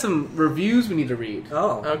 we got some reviews we need to read.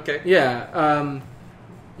 Oh. Okay. Yeah.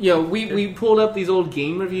 We pulled up these old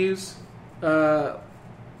game reviews for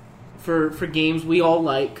games we all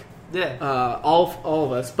like. Yeah. All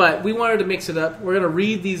of us. But we wanted to mix it up. We're going to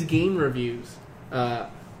read these game reviews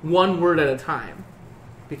one word at a time.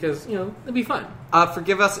 Because, it'd be fun.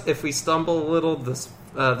 Forgive us if we stumble a little.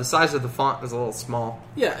 The size of the font is a little small.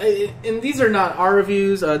 Yeah, and these are not our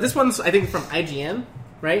reviews. This one's, I think, from IGN,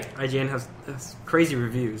 right? IGN has crazy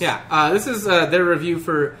reviews. Yeah, this is their review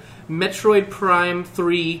for Metroid Prime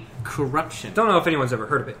 3 Corruption. Don't know if anyone's ever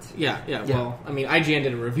heard of it. Yeah. Well, I mean, IGN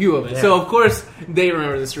did a review of it, Yeah. so of course they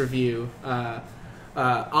remember this review.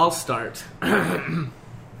 I'll start.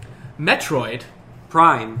 Metroid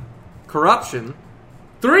Prime Corruption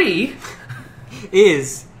 3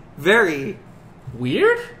 is very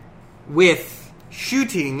weird. with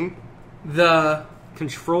shooting. The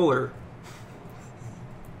controller.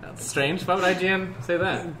 That's strange. Why would IGN say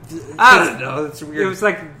that? I don't know. It's weird. It was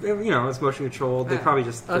like, it's motion controlled. They probably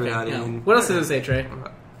just threw Okay. that Yeah. in. What else does it say, Trey?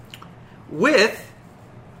 with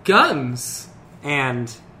guns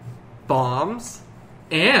and bombs.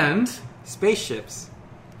 and spaceships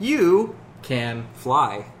You can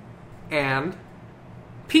fly and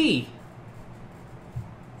pee.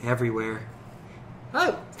 everywhere.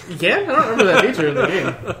 Oh, you can? I don't remember that feature in the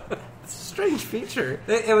game. it's a strange feature.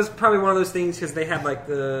 It was probably one of those things because they had like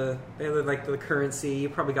the currency. You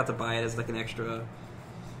probably got to buy it as like an extra.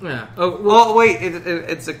 Yeah. Oh well, wait.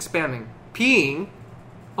 It's expanding. Peeing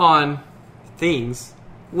On Things.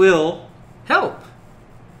 will help.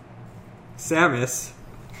 Samus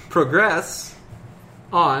progress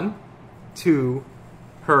On to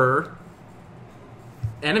her.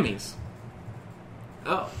 enemies.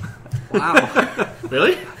 Oh. Wow,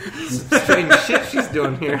 Really? strange shit she's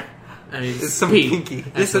doing here. I mean, It's some pee. kinky.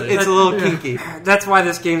 It's Actually. a little kinky. That's why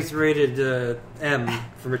this game's rated M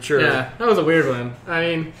for mature. Yeah, that was a weird one. I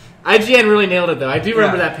mean, IGN really nailed it, though. I do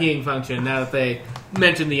remember Yeah. that peeing function now that they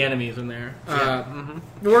mentioned the enemies in there. But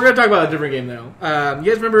we're going to talk about a different game, though.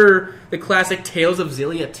 You guys remember the classic Tales of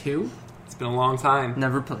Xillia 2? It's been a long time.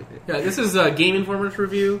 Never played it. Yeah, this is a Game Informer's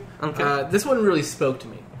review. Okay. This one really spoke to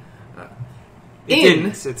me. It In-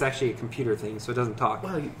 didn't. It's actually a computer thing, so it doesn't talk.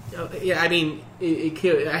 Well, yeah, I mean,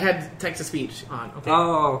 I had text-to-speech on. Okay.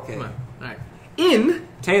 Oh, okay. Come on. All right. In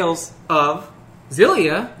Tales Of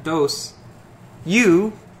Xillia Dos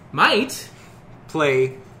you might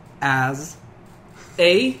play as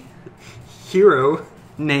a hero,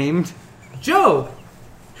 named Joe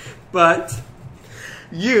but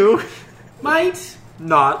you might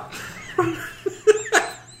not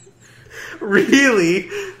really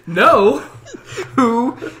know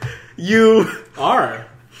who you are.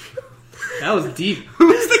 That was deep.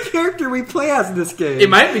 who's the character we play as in this game? It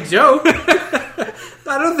might be Joe.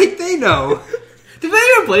 I don't think they know. Did they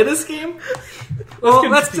even play this game? Well,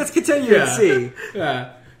 Let's let's continue and see.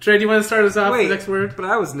 Yeah. Trey, do you want to start us off with Wait, the next word? but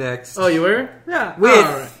I was next. Oh, you were? yeah With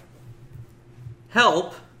All right.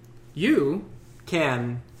 help You,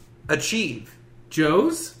 can achieve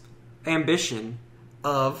Joe's, ambition,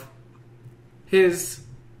 of his,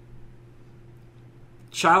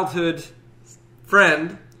 childhood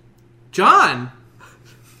friend John,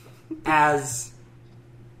 as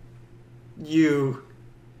you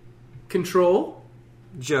control,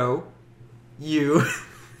 Joe, you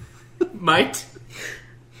might,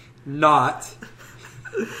 not.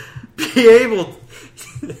 be able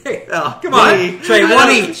Oh, come on, Trey, I one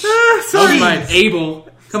don't- each. Joe's might, Abel.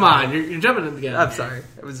 Come on, you're jumping in together. I'm sorry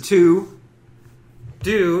it was Two.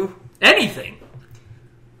 do Anything.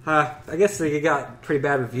 I guess they got pretty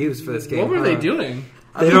bad reviews for this game. What were they huh? doing?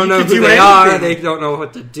 They don't know You who could do they are. anything. They don't know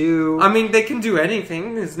what to do. I mean they can do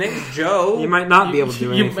anything. His name's Joe. You might not be able to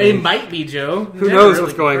do It anything. might be Joe. Who knows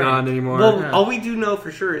what's going on anymore? Well, Yeah. all we do know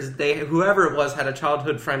for sure is whoever it was had a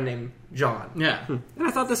childhood friend named John. Yeah. And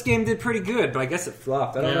I thought this game did pretty good, but I guess it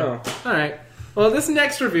flopped. I don't know. All right. Well, this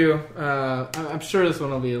next review, I'm sure this one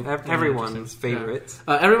will be Everyone's interesting. favorite.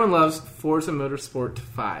 Yeah. Everyone loves Forza Motorsport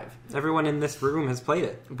 5. Everyone in this room has played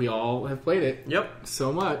it. We all have played it Yep.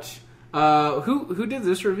 so much. Who did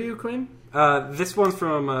this review, Quinn? This one's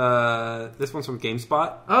from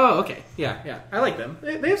GameSpot. Oh, okay. Yeah. I like them.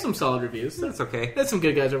 They have some solid reviews. That's okay. There's some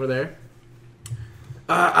good guys over there.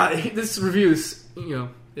 This review is,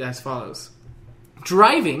 as follows: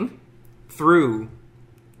 driving Through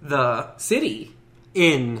the city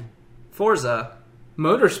In Forza,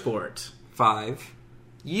 motorsport 5,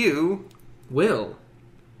 you will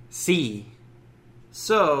see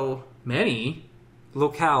so many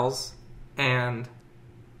locales and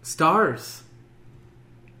stars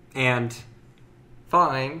and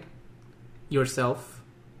find yourself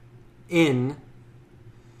in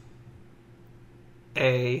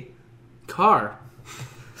a car.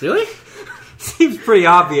 Really? seems pretty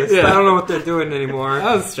obvious. Yeah. I don't know what they're doing anymore.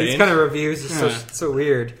 That was strange. These kind of reviews are Yeah. so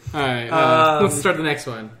weird. All right. Um, Let's start the next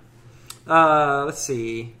one. Let's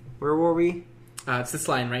see. Where were we? It's this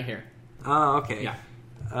line right here. Oh, okay. Yeah.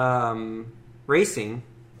 Racing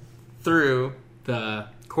through The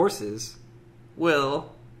courses,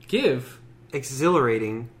 will give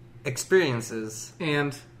exhilarating, experiences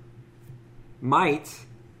and might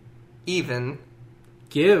even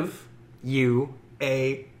give you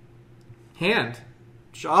a hand.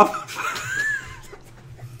 job.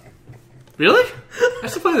 Really? I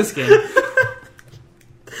should play this game.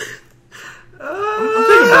 I'm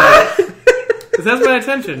thinking about it. This has my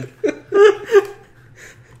attention.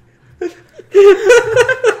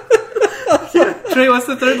 Trey, what's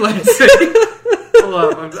the third line say?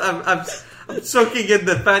 Hold on, I'm soaking in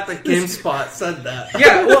the fact that GameSpot said that.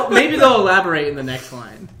 Yeah, well, maybe they'll elaborate in the next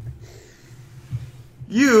line.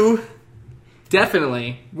 You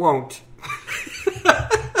Definitely Won't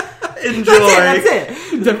Enjoy. That's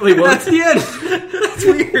it. Definitely won't. That's the end. That's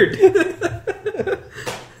weird.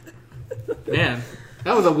 Man,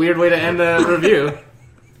 that was a weird way to end a review.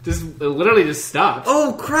 Just it literally just stopped.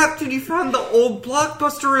 Oh crap, dude! You found the old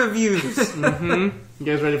Blockbuster reviews. You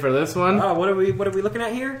guys ready for this one? What are we looking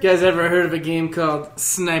at here? You guys ever heard of a game called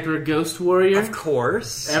Sniper Ghost Warrior? Of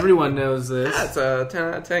course. Everyone knows this. That's a 10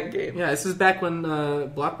 out of 10 game. Yeah, this is back when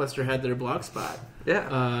Blockbuster had their Blogspot.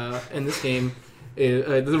 Yeah. And this game,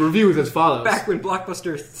 the review is as follows. Back when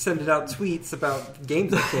Blockbuster sent out tweets about games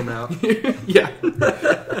that came out. Yeah.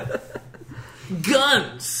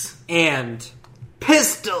 Guns And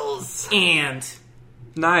Pistols. and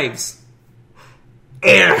knives.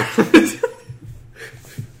 Air.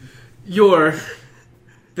 your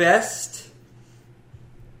Best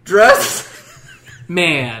Dress.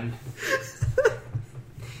 man,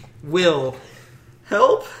 will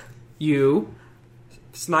Help. you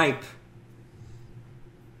snipe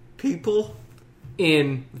People.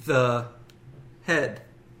 in. the head.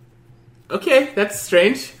 Okay, that's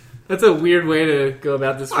strange. That's a weird way to go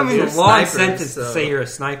about this I mean, review. a long snipers, sentence so- to say you're a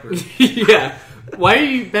sniper. Yeah. Why are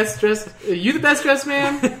you best dressed? Are you the best dressed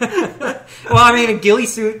man? Well, I mean, a ghillie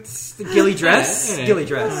suit, ghillie dress, Yeah. ghillie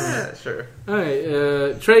dress. Yeah, sure. All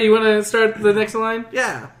right, Trey, you want to start the next line?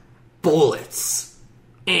 Yeah. Bullets.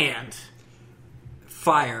 And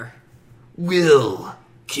Fire Will.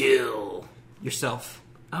 kill. yourself.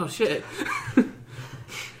 Oh shit!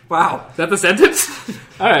 Wow. Is that the sentence?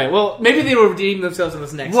 All right. Well, maybe they will redeem themselves in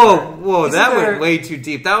this next. Whoa, part. whoa! Isn't That there- went way too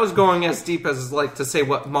deep. That was going as deep as like to say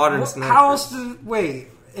what modern snipers. How else? Wait.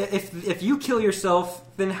 If you kill yourself,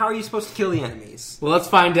 then how are you supposed to kill the enemies? Well, let's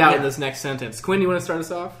find out in Yeah. this next sentence. Quinn, you want to start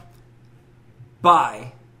us off?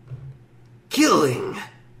 By Killing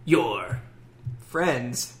Your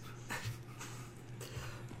friends.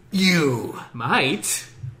 you. might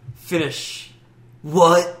Finish.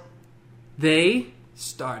 What? they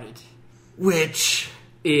Started. Which?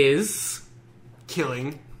 is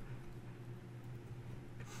Killing.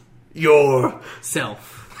 Your.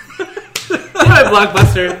 self. All right,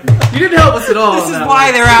 Blockbuster. You didn't help us at all. This on is that why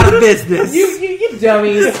one. they're out of business. You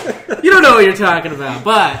dummies. You don't know what you're talking about.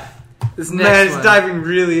 But this next Man, it's one. diving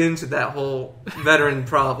really into that whole veteran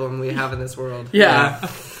problem we have in this world. Yeah.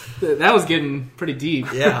 That was getting pretty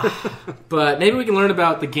deep. Yeah. But maybe we can learn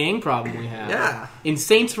about the gang problem we have. Yeah. In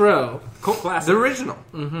Saints Row. Cult classic. The original.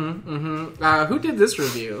 Who did this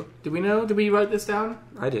review? Do we know? Did we write this down?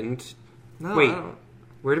 I didn't. No, Wait. I don't.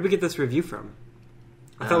 Where did we get this review from?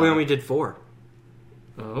 I thought we only did 4.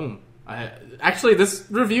 Oh. Actually, this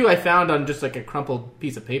review I found on just like a crumpled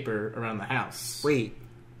piece of paper around the house. Wait.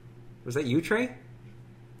 Was that you, Trey?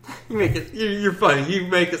 You make it. You're funny. You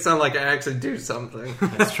make it sound like I actually do something.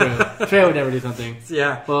 That's true. Trey would never do something.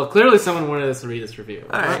 Yeah. Well, clearly someone wanted us to read this review.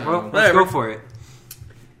 All right, Well, let's whatever. go for it.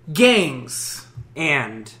 Gangs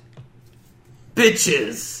And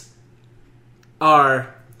Bitches.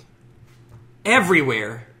 are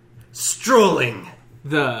everywhere. Strolling.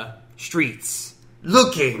 the Streets.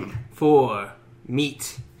 Looking. for.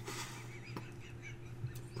 Meat.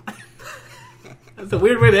 That's a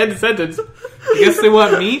weird way to end a sentence. I guess they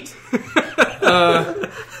want meat?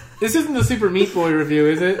 This isn't the Super Meat Boy review,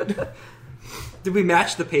 is it? Did we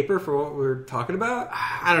match the paper for what we're talking about?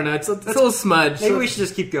 I don't know. It's a little smudge. Maybe we should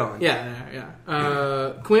just keep going.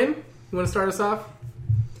 Yeah. Quinn, you want to start us off?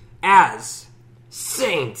 As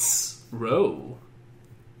Saints. Row.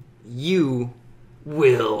 you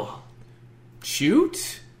Will.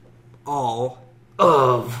 Shoot all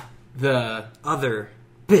Of. the other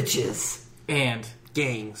Bitches. and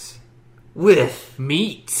gangs. With.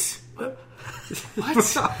 meat. What?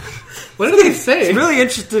 What did they say? It's really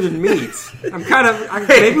interested in meat. I'm kind of.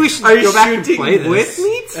 Maybe we should Are you go back and shooting play this. with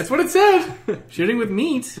meat? That's what it said. Shooting with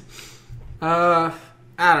meat. I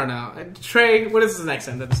don't know. Trey, what does the next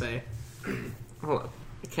sentence say? Hold on.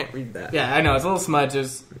 I can't read that. Yeah, I know. It's a little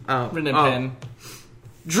smudges. Oh. Written in Oh. pen.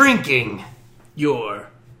 Drinking. Your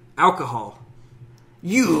Alcohol.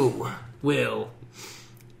 You. will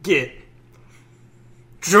Get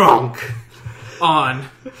Drunk. on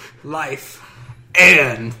life.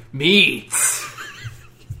 And. meat.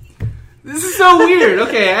 This is so weird.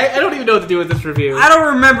 Okay, I don't even know what to do with this review. I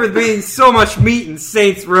don't remember there being so much meat in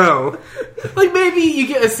Saints Row. Like, maybe you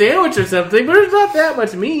get a sandwich or something, but there's not that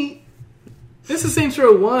much meat. This is Saints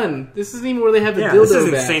Row 1. This isn't even where they have the Yeah, dildo this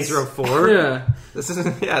isn't bats. Saints Row 4. Yeah. This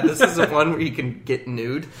is the one where you can get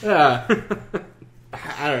nude. Yeah.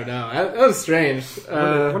 I don't know. That was strange.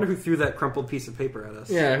 I wonder who threw that crumpled piece of paper at us.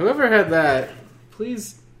 Yeah, whoever had that,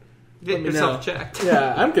 please. Get Let me yourself know. checked.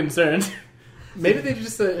 Yeah, I'm concerned. Maybe they're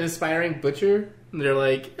just an aspiring butcher, and they're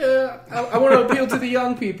like, I want to appeal to the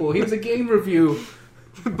young people. Here's a game review.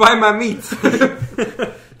 Buy my meat.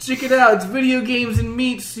 Check it out. It's video games and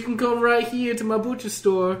meats. You can come right here to my butcher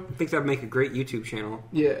store. I think that'd make a great YouTube channel.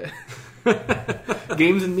 Yeah.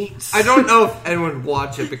 Games and meats. I don't know if anyone would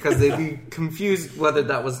watch it because they'd be confused whether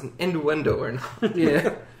that was an innuendo or not.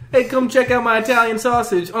 Yeah. Hey, come check out my Italian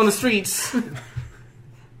sausage on the streets.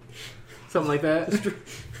 Something like that.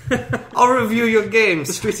 I'll review your The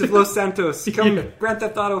games. streets of Los Santos. Come, Yeah. Grand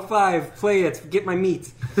Theft Auto 5. Play it. Get my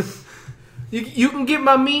meat. You can get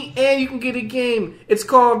my meat and you can get a game. It's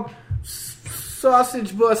called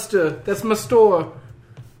Sausage Buster. That's my store.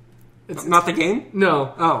 It's not the game?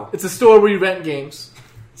 No. Oh. It's a store where you rent games.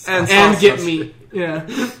 And And sausage. get meat. Yeah.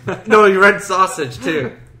 No, you read sausage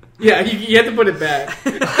too. Yeah, you have to put it back.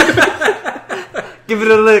 Give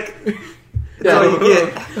it a lick. Yeah. That's all you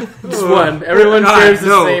get. Just one. Everyone God, shares the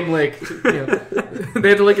no. same lick. Yeah. They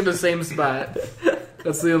have to lick in the same spot.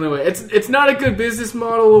 That's the only way. It's not a good business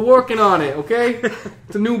model. We're working on it, okay?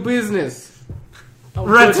 It's a new business.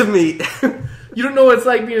 Rent a meat. You don't know what it's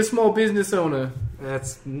like being a small business owner.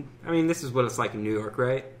 This is what it's like in New York,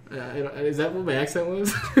 right? Is that what my accent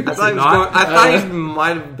was? I thought, he was not? going, I thought he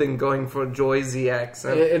might have been going for a Joyzy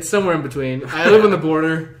accent. It's somewhere in between. I live on the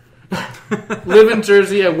border. Live in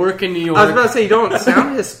Jersey. I work in New York. I was about to say, you don't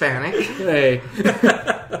sound Hispanic. Hey.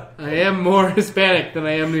 I am more Hispanic than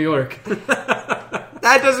I am New York.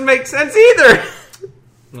 That doesn't make sense either.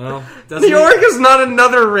 Well, New York is not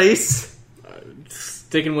another race.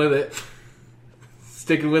 sticking with it.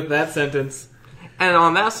 Sticking with that sentence. And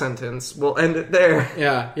on that sentence, we'll end it there.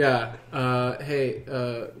 Yeah. Hey,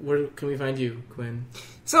 where can we find you, Quinn?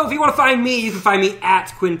 So if you want to find me, you can find me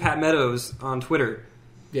at Quinn Pat Meadows on Twitter.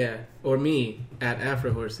 Yeah, or me at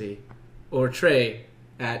AfroHorsey, or Trey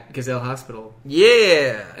at Gazelle Hospital,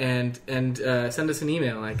 Yeah. and send us an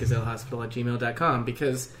email at gazellehospital@gmail.com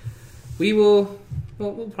because we'll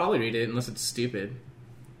probably read it unless it's stupid.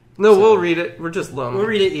 No, So- we'll read it. We're just lonely. We'll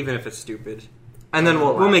read it even if it's stupid. And then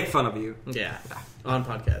we'll We'll make fun of you. Yeah, on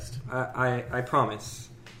podcast. I promise.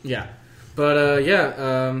 Yeah, but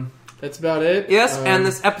that's about it. Yes, and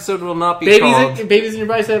this episode will not be babies, called... babies in your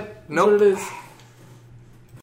bicep. That's Nope. what it is.